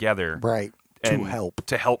that get together Right. and help.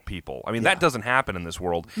 to help people. I mean, Yeah. that doesn't happen in this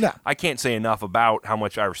world. No. I can't say enough about how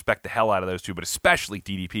much I respect the hell out of those two, but especially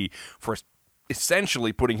DDP for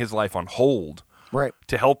essentially putting his life on hold Right.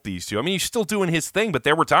 to help these two. I mean, he's still doing his thing, but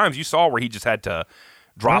there were times you saw where he just had to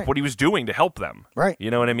drop Right. what he was doing to help them. Right.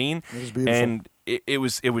 You know what I mean? It was beautiful. And it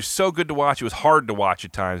was so good to watch. It was hard to watch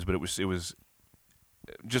at times, but it was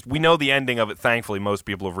just, we know the ending of it. Thankfully, most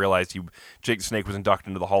people have realized Jake the Snake was inducted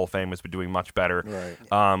into the Hall of Fame, has been doing much better.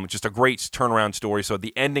 Right. Just a great turnaround story. So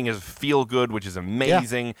the ending is feel good, which is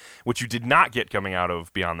amazing, which you did not get coming out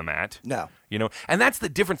of Beyond the Mat. No. You know, and that's the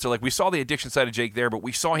difference. So, like, we saw the addiction side of Jake there, but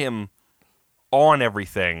we saw him on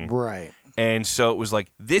everything. Right. And so it was like,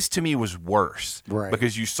 this to me was worse. Right.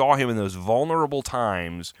 Because you saw him in those vulnerable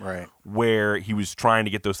times Right. where he was trying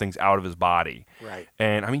to get those things out of his body. Right.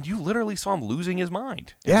 And, I mean, you literally saw him losing his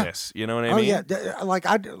mind in Yeah. this. You know what I Oh mean? yeah,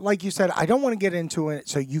 like you said, I don't want to get into it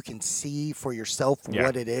so you can see for yourself Yeah.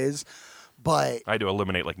 what it is, but I had to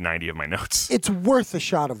eliminate like 90 of my notes. it's worth a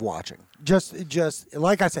shot of watching. Just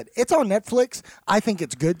like I said, it's on Netflix. I think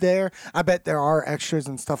it's good there. I bet there are extras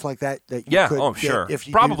and stuff like that you Yeah, could oh, get sure. if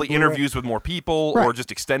you Probably do the Blu-ray. interviews with more people or Right.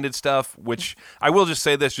 just extended stuff, which I will just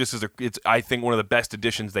say this just as it's I think one of the best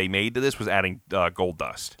additions they made to this was adding Gold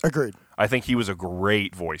Dust. Agreed. I think he was a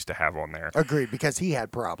great voice to have on there. Agreed, because he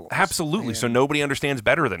had problems. Absolutely. So nobody understands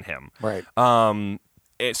better than him. Right.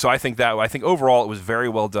 So I think overall it was very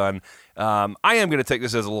well done. I am going to take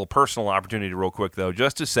this as a little personal opportunity real quick, though,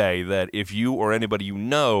 just to say that if you or anybody you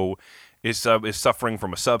know is suffering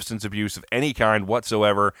from a substance abuse of any kind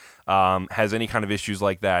whatsoever, has any kind of issues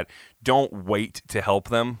like that, don't wait to help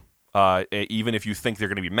them. Even if you think they're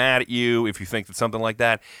going to be mad at you, if you think that something like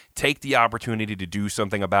that, take the opportunity to do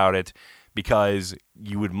something about it, because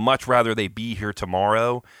you would much rather they be here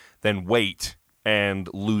tomorrow than wait and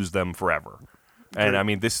lose them forever. And I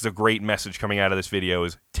mean, this is a great message coming out of this video: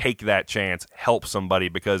 is take that chance, help somebody,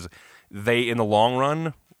 because they, in the long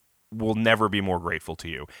run, will never be more grateful to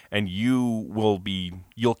you, and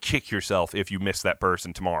you'll kick yourself if you miss that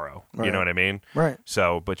person tomorrow. Right. You know what I mean? Right.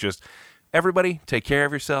 So, but just everybody take care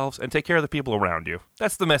of yourselves and take care of the people around you.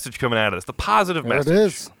 That's the message coming out of this, the positive There message. it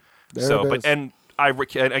is. There it is. And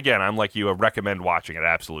again, I'm like you, I recommend watching it,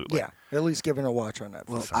 absolutely. Yeah, at least give it a watch on Netflix.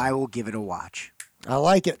 Well, I will give it a watch. I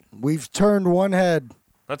like it. We've turned one head.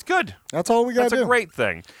 That's good. That's all we got to do. That's a great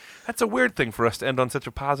thing. That's a weird thing for us to end on such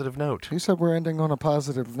a positive note. Who said we're ending on a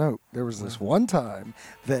positive note? There was this one time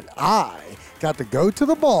that I got to go to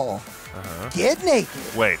the ball, get naked,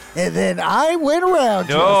 Wait. and then I went around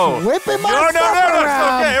No. just whipping my No, stuff it's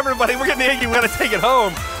around. okay, everybody. We're getting Iggy. We got to take it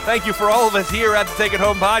home. Thank you for all of us here at the Take It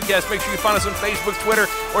Home podcast. Make sure you find us on Facebook, Twitter,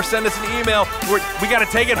 or send us an email. We got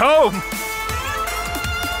to take it home.